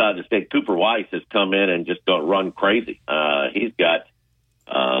outside the state. Cooper Weiss has come in and just don't run crazy. He's got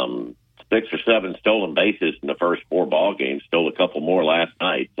 6 or 7 stolen bases in the first 4 ball games, stole a couple more last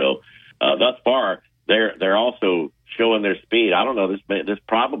night. So thus far, they're also showing their speed. I don't know, this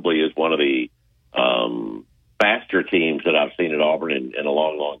probably is one of the faster teams that I've seen at Auburn in a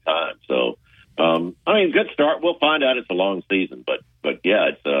long, long time. So, good start. We'll find out. It's a long season, but yeah,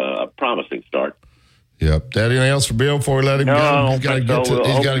 it's a promising start. Yep. Anything else for Bill before we let him go? He's got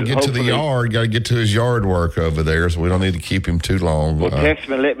to get to the yard. Got to get to his yard work over there, so we don't need to keep him too long. Well, text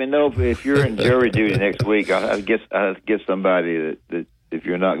me and let me know if you're in jury duty next week. I'll get somebody that if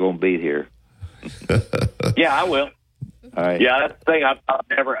you're not going to be here. Yeah, I will. All right. Yeah, that's the thing.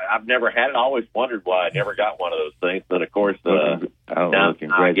 I've never had it. I always wondered why I never got one of those things. But of course, I don't know if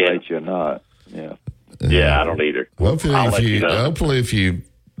congratulate you or not. Yeah. Yeah, I don't either. Hopefully, if you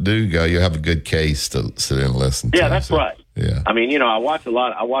do go, you have a good case to sit in and listen to. Yeah, that's right. Yeah. I mean, I watch a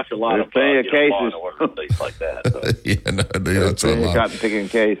lot There's of plenty of cases. Things like that. So. That's a lot. Cotton picking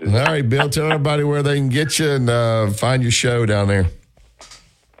cases. All right, Bill, tell everybody where they can get you and find your show down there.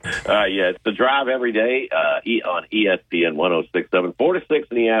 It's The Drive every day on ESPN 106.7, 4 to 6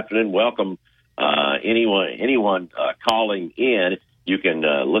 in the afternoon. Welcome anyone calling in, you can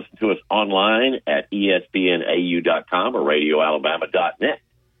listen to us online at espnau.com or radioalabama.net.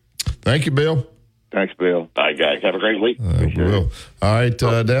 Thank you, Bill. Thanks, Bill. All right, guys. Have a great week. Will. All right,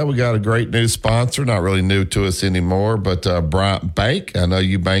 Dad, we got a great new sponsor. Not really new to us anymore, but Bryant Bank. I know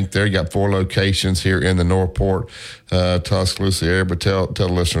you bank there. You got 4 locations here in the Northport, Tuscaloosa area, but tell the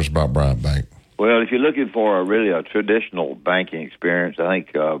listeners about Bryant Bank. Well, if you're looking for a traditional banking experience, I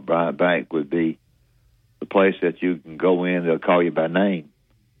think Bryant Bank would be the place that you can go in. They'll call you by name.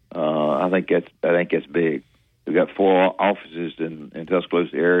 I think that's big. We've got 4 offices in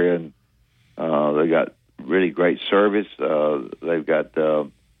Tuscaloosa area, and they got really great service. They've got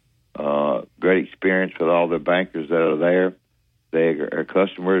great experience with all their bankers that are there. Our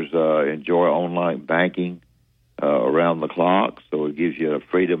customers enjoy online banking around the clock, so it gives you the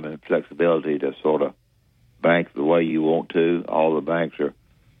freedom and flexibility to sort of bank the way you want to. All the banks are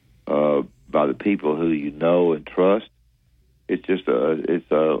by the people who you know and trust. It's just it's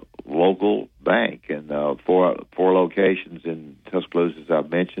a local bank, and 4 locations in Tuscaloosa, as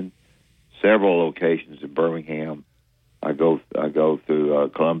I've mentioned. Several locations in Birmingham. I go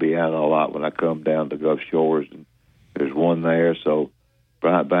through Columbiana a lot when I come down to Gulf Shores, and there's one there. So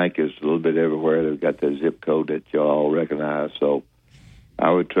Bryant Bank is a little bit everywhere. They've got the zip code that you all recognize. So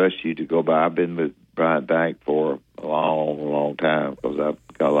I would trust you to go by. I've been with Bryant Bank for a long time because I've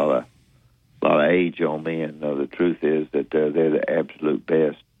got a lot of age on me, and the truth is that they're the absolute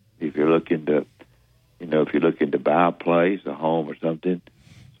best. If you're looking to buy a place, a home, or something,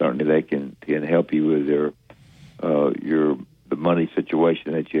 certainly they can help you with the money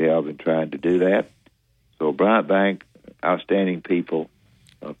situation that you have in trying to do that. So Bryant Bank, outstanding people,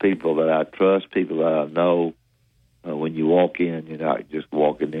 people that I trust, people that I know. When you walk in, you're not just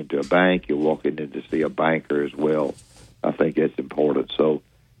walking into a bank, you're walking in to see a banker as well. I think that's important. So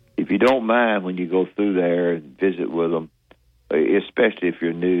if you don't mind when you go through there and visit with them, especially if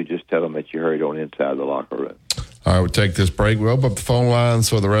you're new, just tell them that you heard on Inside the Locker Room. All right, we'll take this break. We'll open up the phone lines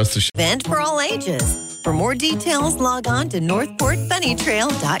for the rest of the show. Event for all ages. For more details, log on to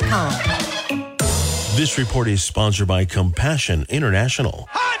NorthportBunnyTrail.com. This report is sponsored by Compassion International.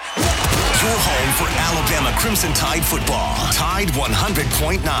 Your home for Alabama Crimson Tide football. Tide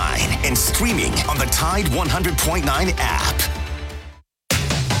 100.9 and streaming on the Tide 100.9 app.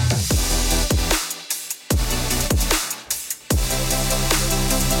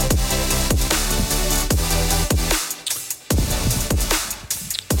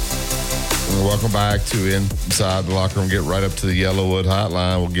 Welcome back to Inside the Locker Room. Get right up to the Yellowwood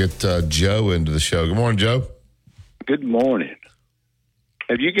Hotline. We'll get Joe into the show. Good morning, Joe. Good morning.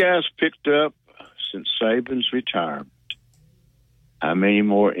 Have you guys picked up, since Saban's retirement, how many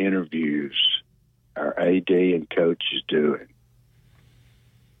more interviews our AD and coach is doing?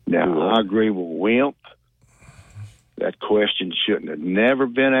 Now, I agree with Wimp. That question shouldn't have never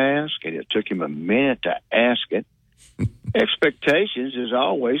been asked, and it took him a minute to ask it. Expectations is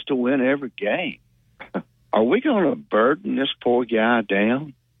always to win every game. Are we going to burden this poor guy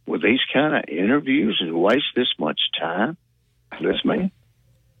down with these kind of interviews and waste this much time? This man?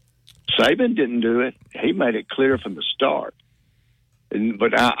 Saban didn't do it. He made it clear from the start.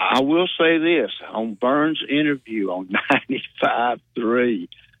 But I will say this. On Burns' interview on 95.3,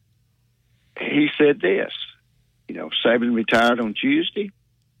 he said this. Saban retired on Tuesday.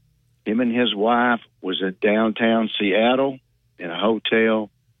 Him and his wife was in downtown Seattle in a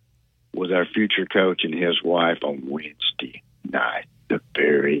hotel with our future coach and his wife on Wednesday night, the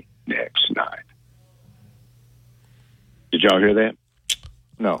very next night. Did y'all hear that?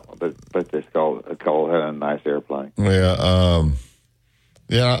 No, but this call had a nice airplane. Yeah,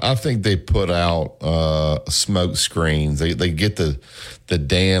 I think they put out smoke screens. They get the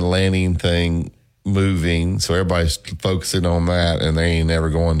Dan Lanning thing moving, so everybody's focusing on that, and they ain't never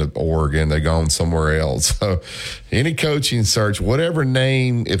going to Oregon. They're going somewhere else. So any coaching search, whatever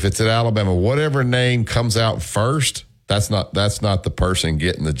name, if it's at Alabama, whatever name comes out first, that's not the person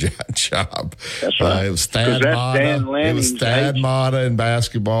getting the job. That's right. It was Thad Matta in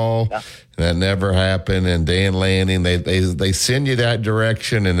basketball. Yeah. That never happened. And Dan Lanning, they send you that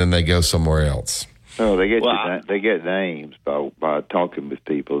direction, and then they go somewhere else. No, they get names by talking with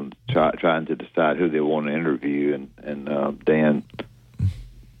people and trying to decide who they want to interview. And Dan,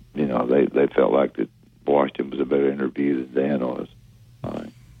 they felt like that Washington was a better interview than Dan was. All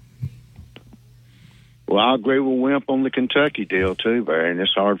right. Well, I agree with Wimp on the Kentucky deal too, Barry, and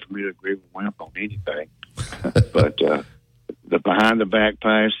it's hard for me to agree with Wimp on anything. But the behind the back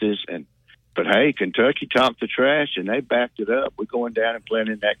passes but hey, Kentucky talked the trash and they backed it up. We're going down and playing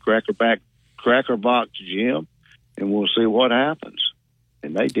in that Cracker Box gym, and we'll see what happens.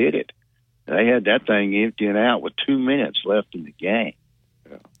 And they did it. They had that thing emptying out with 2 minutes left in the game.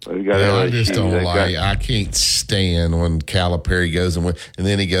 I just don't like. I can't stand when Calipari goes and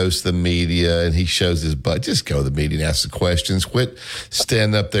then he goes to the media and he shows his butt. Just go to the media and ask the questions. Quit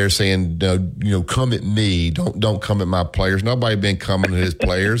standing up there saying, "No, come at me. Don't come at my players." Nobody been coming at his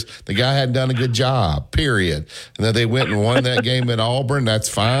players. The guy hadn't done a good job. Period. And then they went and won that game at Auburn. That's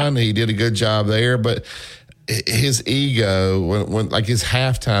fine. He did a good job there, but his ego, when like his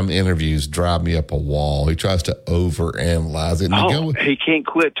halftime interviews, drive me up a wall. He tries to overanalyze it. He can't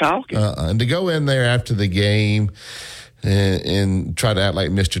quit talking. And to go in there after the game and try to act like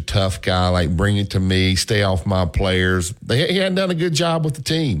Mr. Tough Guy, like bring it to me, stay off my players. He hadn't done a good job with the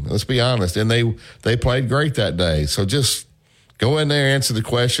team. Let's be honest. And they played great that day. So just go in there, answer the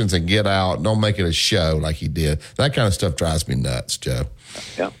questions, and get out. Don't make it a show like he did. That kind of stuff drives me nuts, Joe.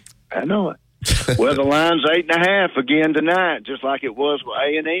 Yeah, I know it. Well, the line's 8.5 again tonight, just like it was with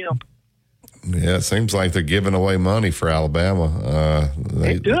A&M. Yeah, it seems like they're giving away money for Alabama.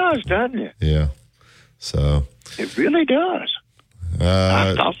 It does, doesn't it? Yeah. So it really does.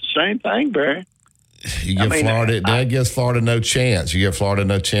 I thought the same thing, Barry. You give Florida. Dad gives Florida no chance. You give Florida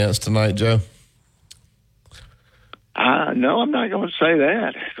no chance tonight, Joe. No, I'm not going to say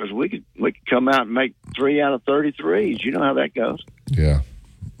that because we could come out and make 3 out of 33s. You know how that goes. Yeah.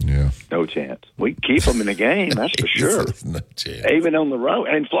 No chance. We keep them in the game, that's for sure. No chance. Even on the road.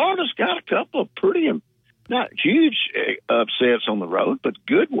 And Florida's got a couple of pretty, not huge upsets on the road, but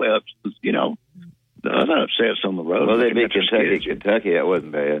good webs, the other upsets on the road. Well, they beat Kentucky. That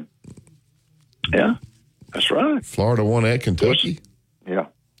wasn't bad. Yeah, that's right. Florida won at Kentucky? Yeah.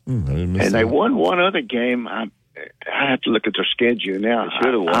 And they won one other game. I have to look at their schedule now. They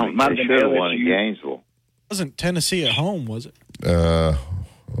should have won. They should have won in Gainesville. Wasn't Tennessee at home, was it?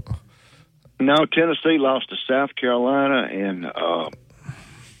 No, Tennessee lost to South Carolina, and I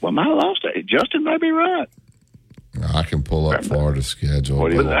lost it. Justin may be right. I can pull up Florida's schedule.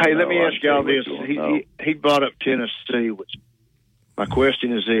 Hey, let me ask y'all this. He brought up Tennessee, which my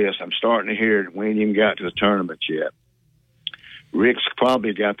question is this. I'm starting to hear it. We ain't even got to the tournament yet. Rick's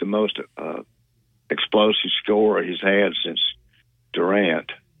probably got the most explosive scorer he's had since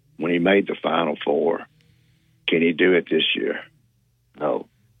Durant when he made the Final Four. Can he do it this year? No.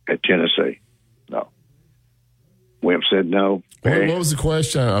 At Tennessee? No. Wimp said no. What was the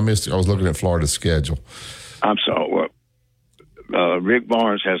question? I missed it. I was looking at Florida's schedule. I'm sorry. Well, Rick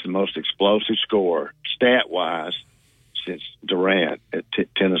Barnes has the most explosive score, stat-wise, since Durant at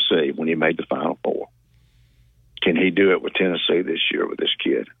Tennessee when he made the Final Four. Can he do it with Tennessee this year with this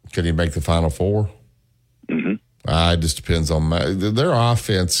kid? Can he make the Final Four? Mm-hmm. It just depends on their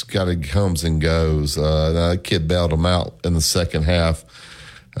offense. Comes and goes. That kid bailed them out in the second half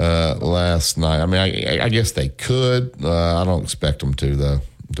last night. I mean, I guess they could. I don't expect them to, though.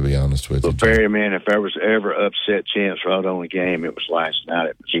 To be honest with you, Barry, man, if there was ever upset chance right on the game, it was last night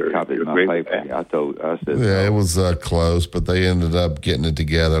at Missouri. He copied my paper. I said yeah, it was close, but they ended up getting it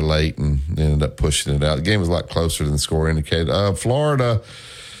together late and ended up pushing it out. The game was a lot closer than the score indicated. Florida.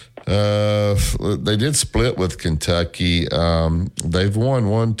 They did split with Kentucky. They've won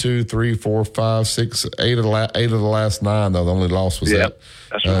 1, 2, 3, 4, 5, 6, 8 of the last 9. Though the only loss was at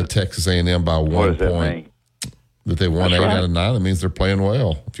Texas A&M by 1 point. That they won 8 out of 9. That means they're playing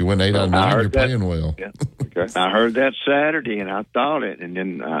well. If you win 8 out of 9, you're playing well. Yeah. Okay. I heard that Saturday, and I thought it. And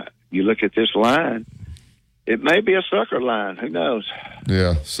then you look at this line. It may be a sucker line. Who knows?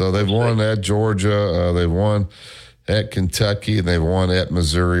 Yeah. So they've won at Georgia. They've won at Kentucky, and they've won at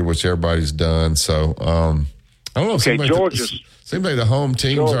Missouri, which everybody's done. So I don't know. Okay, Georgia's. Seems like the home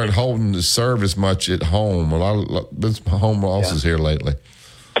teams aren't holding the serve as much at home. A lot of home losses here lately.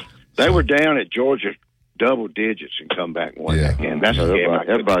 They were down at Georgia double digits and come back and win that game. That's the game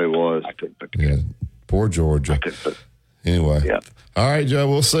everybody was. I couldn't put together. Poor Georgia. Anyway. Yeah. All right, Joe.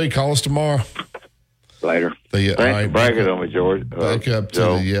 We'll see. Call us tomorrow. Later. Thanks for bragging on me, George. Back up to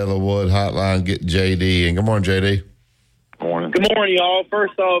the Yellowwood hotline. Get JD. And good morning, JD. Morning. Good morning, y'all.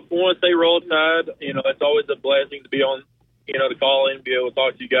 First off, I want to say Roll Tide. It's always a blessing to be on, to call in and be able to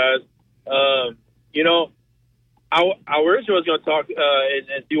talk to you guys. I originally was going to talk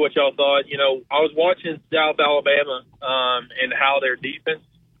and see what y'all thought. I was watching South Alabama and how their defense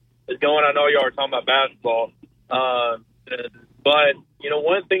is going. I know y'all are talking about basketball. But,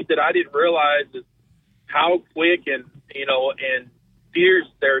 one of the things that I didn't realize is how quick and fierce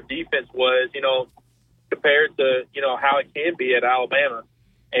their defense was, compared to, how it can be at Alabama.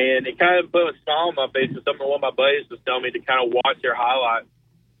 And it kind of put a smile on my face when one of my buddies was telling me to kind of watch their highlights.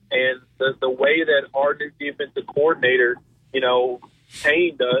 And the way that our new defensive coordinator,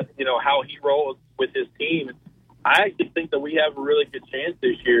 changed, how he rolls with his team, I actually think that we have a really good chance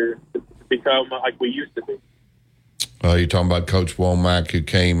this year to become like we used to be. You're talking about Coach Womack, who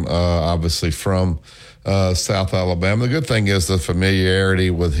came obviously from South Alabama. The good thing is the familiarity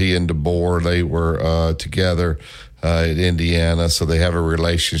with he and DeBoer. They were together at Indiana, so they have a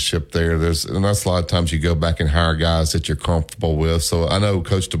relationship there. And that's a lot of times you go back and hire guys that you're comfortable with. So I know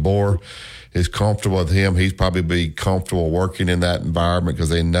Coach DeBoer is comfortable with him. He's probably be comfortable working in that environment because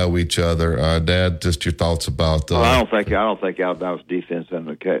they know each other. Dad, just your thoughts about. Well, I don't think Alabama's defense and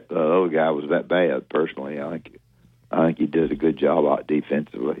the other guy was that bad. Personally, I think he did a good job out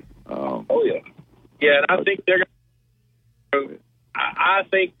defensively. And I think they're. I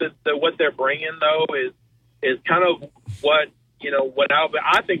think that what they're bringing though is kind of what Alabama.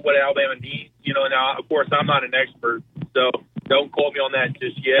 I think what Alabama needs. Now of course I'm not an expert, so don't quote me on that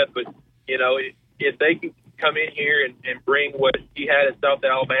just yet. But if they can come in here and bring what he had at South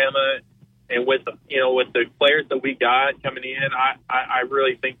Alabama, and with the players that we got coming in, I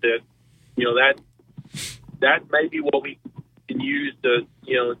really think that that may be what we can use to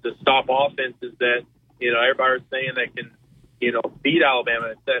stop offenses that everybody's saying that can beat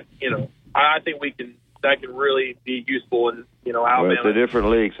Alabama. That I think that can really be useful in Alabama. Well, it's a different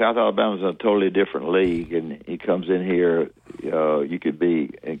league. South Alabama's a totally different league, and he comes in here. You could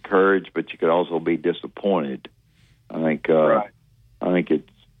be encouraged, but you could also be disappointed. I think. Right. I think it's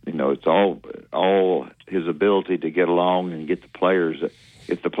it's all his ability to get along and get the players.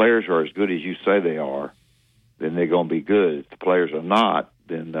 If the players are as good as you say they are, then they're going to be good. If the players are not,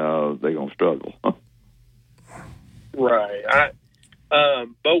 then they're going to struggle. Right.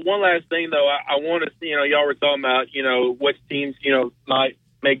 But one last thing, though, I want to see, y'all were talking about, which teams, might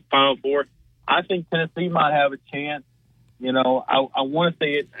make Final Four. I think Tennessee might have a chance. I want to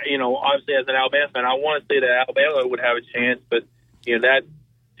say it, obviously as an Alabama fan, I want to say that Alabama would have a chance, but, that's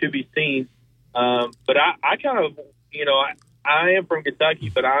to be seen. But I kind of, I am from Kentucky,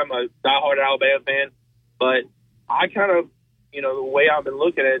 but I'm a diehard Alabama fan. But I kind of, the way I've been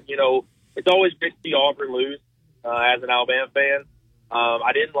looking at it, it's always great to see Auburn lose as an Alabama fan.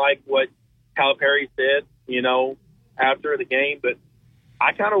 I didn't like what Calipari said, after the game, but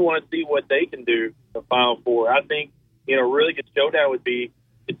I kind of want to see what they can do in the Final Four. I think, a really good showdown would be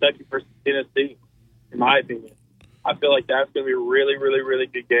Kentucky versus Tennessee, in my opinion. I feel like that's going to be a really, really, really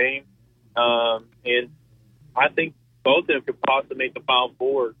good game. And I think both of them could possibly make the Final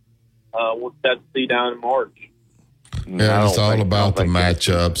Four. We'll have to see down in March. Yeah, it's all about the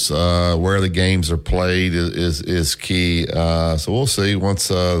matchups. Where the games are played is key. So we'll see once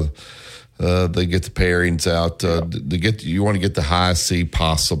they get the pairings out. You want to get the highest seed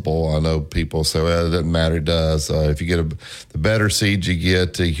possible. I know people say, well, it doesn't matter. It does. If you get the better seed you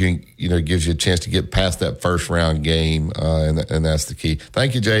get, it gives you a chance to get past that first round game, and that's the key.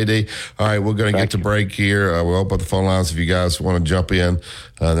 Thank you, JD. All right, we're going to get to break here. We'll open up the phone lines if you guys want to jump in.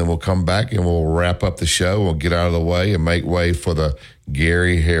 Then we'll come back and we'll wrap up the show. We'll get out of the way and make way for the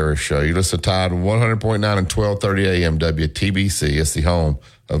Gary Harris Show. You listen to Tide 100.9 and 1230 AM WTBC. It's the home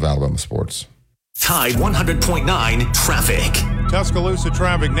of Alabama sports. Tide 100.9 traffic. Tuscaloosa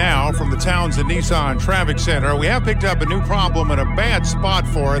traffic now from the Townsend Nissan Traffic Center. We have picked up a new problem and a bad spot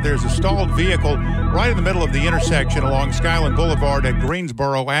for it. There's a stalled vehicle right in the middle of the intersection along Skyland Boulevard at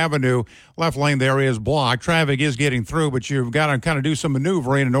Greensboro Avenue. Left lane there is blocked. Traffic is getting through, but you've got to kind of do some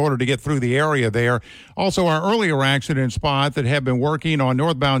maneuvering in order to get through the area there. Also, our earlier accident spot that had been working on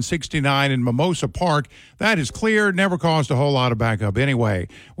northbound 69 in Mimosa Park, that is cleared, never caused a whole lot of backup anyway.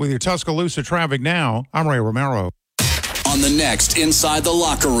 With your Tuscaloosa traffic now, I'm Ray Romero. On the next Inside the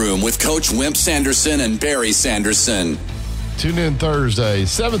Locker Room with Coach Wimp Sanderson and Barry Sanderson. Tune in Thursday,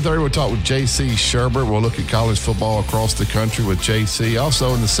 7:30. We'll talk with J.C. Sherbert. We'll look at college football across the country with J.C.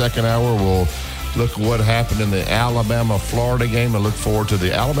 Also in the second hour, we'll look at what happened in the Alabama-Florida game and look forward to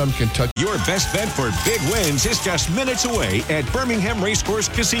the Alabama-Kentucky. Your best bet for big wins is just minutes away at Birmingham Racecourse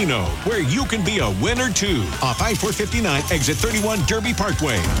Casino, where you can be a winner too. Off I-459, exit 31 Derby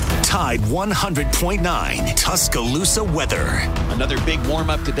Parkway. Tide 100.9 Tuscaloosa weather. Another big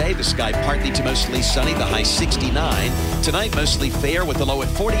warm-up today. The sky partly to mostly sunny, the high 69. Tonight, mostly fair with the low at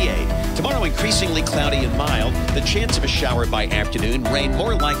 48. Tomorrow, increasingly cloudy and mild. The chance of a shower by afternoon. Rain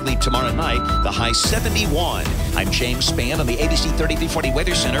more likely tomorrow night. The high 71. I'm James Spann on the ABC 3340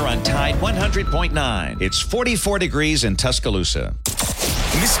 Weather Center on Tide 100.9. It's 44 degrees in Tuscaloosa.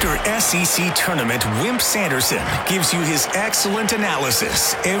 Mr. SEC Tournament Wimp Sanderson gives you his excellent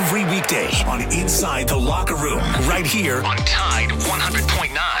analysis every weekday on Inside the Locker Room, right here on Tide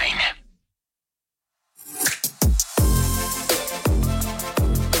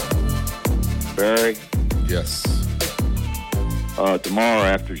 100.9. Barry? Yes. Tomorrow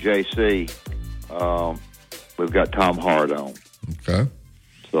after JC, we've got Tom Hart on. Okay.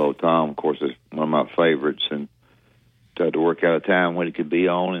 So Tom, of course, is one of my favorites, and tried to work out a time when he could be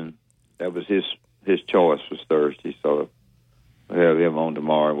on, and that was his choice was Thursday. So we'll have him on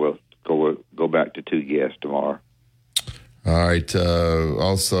tomorrow. We'll go back to 2 guests tomorrow. All right.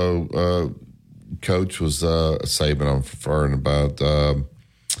 Also, Coach was Saban, I'm referring about,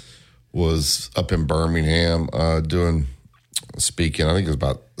 was up in Birmingham speaking. I think it was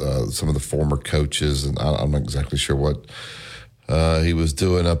about some of the former coaches, and I'm not exactly sure what he was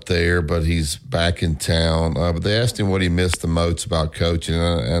doing up there, but he's back in town. But they asked him what he missed the most about coaching,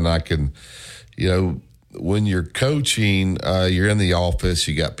 and I can, when you're coaching, you're in the office,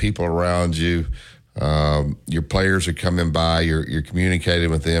 you got people around you. Your players are coming by, you're communicating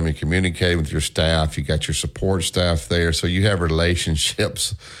with them, you're communicating with your staff, you got your support staff there, so you have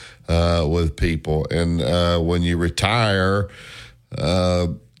relationships with people. And when you retire,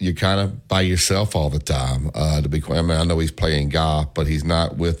 you're kind of by yourself all the time. To be quite, I know he's playing golf, but he's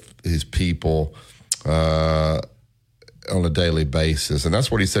not with his people on a daily basis. And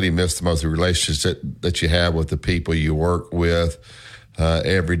that's what he said he missed the most, the relationship that you have with the people you work with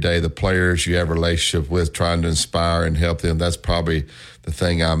every day, the players you have a relationship with, trying to inspire and help them. That's probably the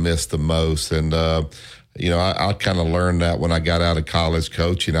thing I miss the most. And, I kind of learned that when I got out of college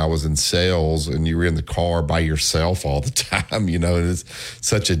coaching. I was in sales, and you were in the car by yourself all the time, and it's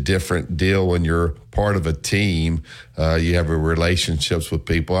such a different deal when you're part of a team. You have relationships with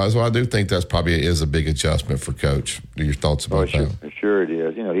people. So I do think that's probably is a big adjustment for Coach. Your thoughts about that? Sure it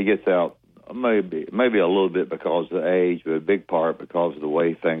is. He gets out maybe a little bit because of the age, but a big part because of the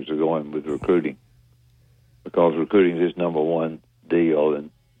way things are going with recruiting. Because recruiting is his number one deal,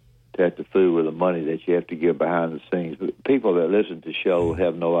 and to have to fool with the money that you have to give behind the scenes. But people that listen to the show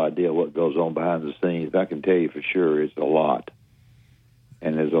have no idea what goes on behind the scenes. I can tell you for sure it's a lot.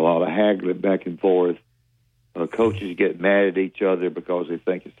 And there's a lot of haggling back and forth. Coaches get mad at each other because they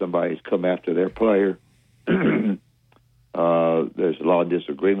think that somebody's come after their player. There's a lot of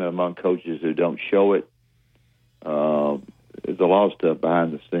disagreement among coaches who don't show it. There's a lot of stuff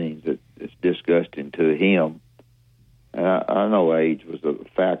behind the scenes that it's disgusting to him. And I know age was a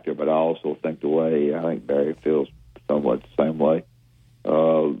factor, but I also think I think Barry feels somewhat the same way.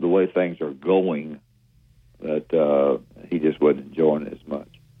 The way things are going, that he just wasn't enjoying it as much.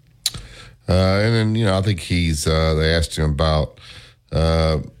 And then, I think they asked him about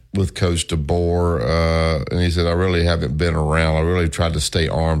with Coach DeBoer, and he said, I really haven't been around. I really tried to stay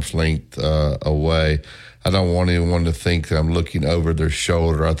arm's length away. I don't want anyone to think that I'm looking over their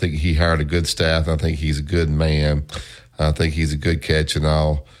shoulder. I think he hired a good staff. I think he's a good man. I think he's a good catch and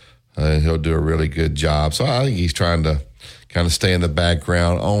all. He'll do a really good job. So I think he's trying to kind of stay in the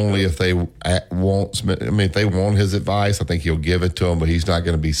background only if they want. If they want his advice, I think he'll give it to them, but he's not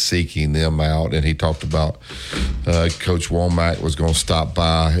going to be seeking them out. And he talked about Coach Womack was going to stop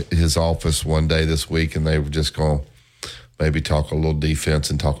by his office one day this week, and they were just going to maybe talk a little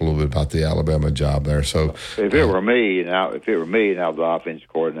defense and talk a little bit about the Alabama job there. So if it were me, and I was the offensive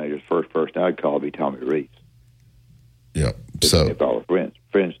coordinator, the first person I'd call would be Tommy Rees. Yeah. So if I were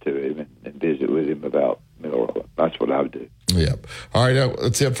friends to him and visit with him about that's what I would do. Yeah. All right,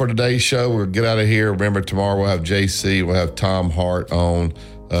 that's it for today's show. We'll get out of here. Remember, tomorrow we'll have JC. We'll have Tom Hart on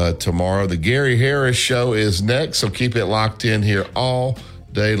tomorrow. The Gary Harris Show is next, so keep it locked in here all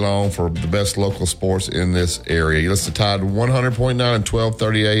day long for the best local sports in this area. You listen to Tide 100.9 and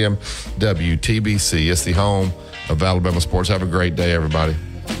 12:30 a.m. WTBC. It's the home of Alabama sports. Have a great day, everybody.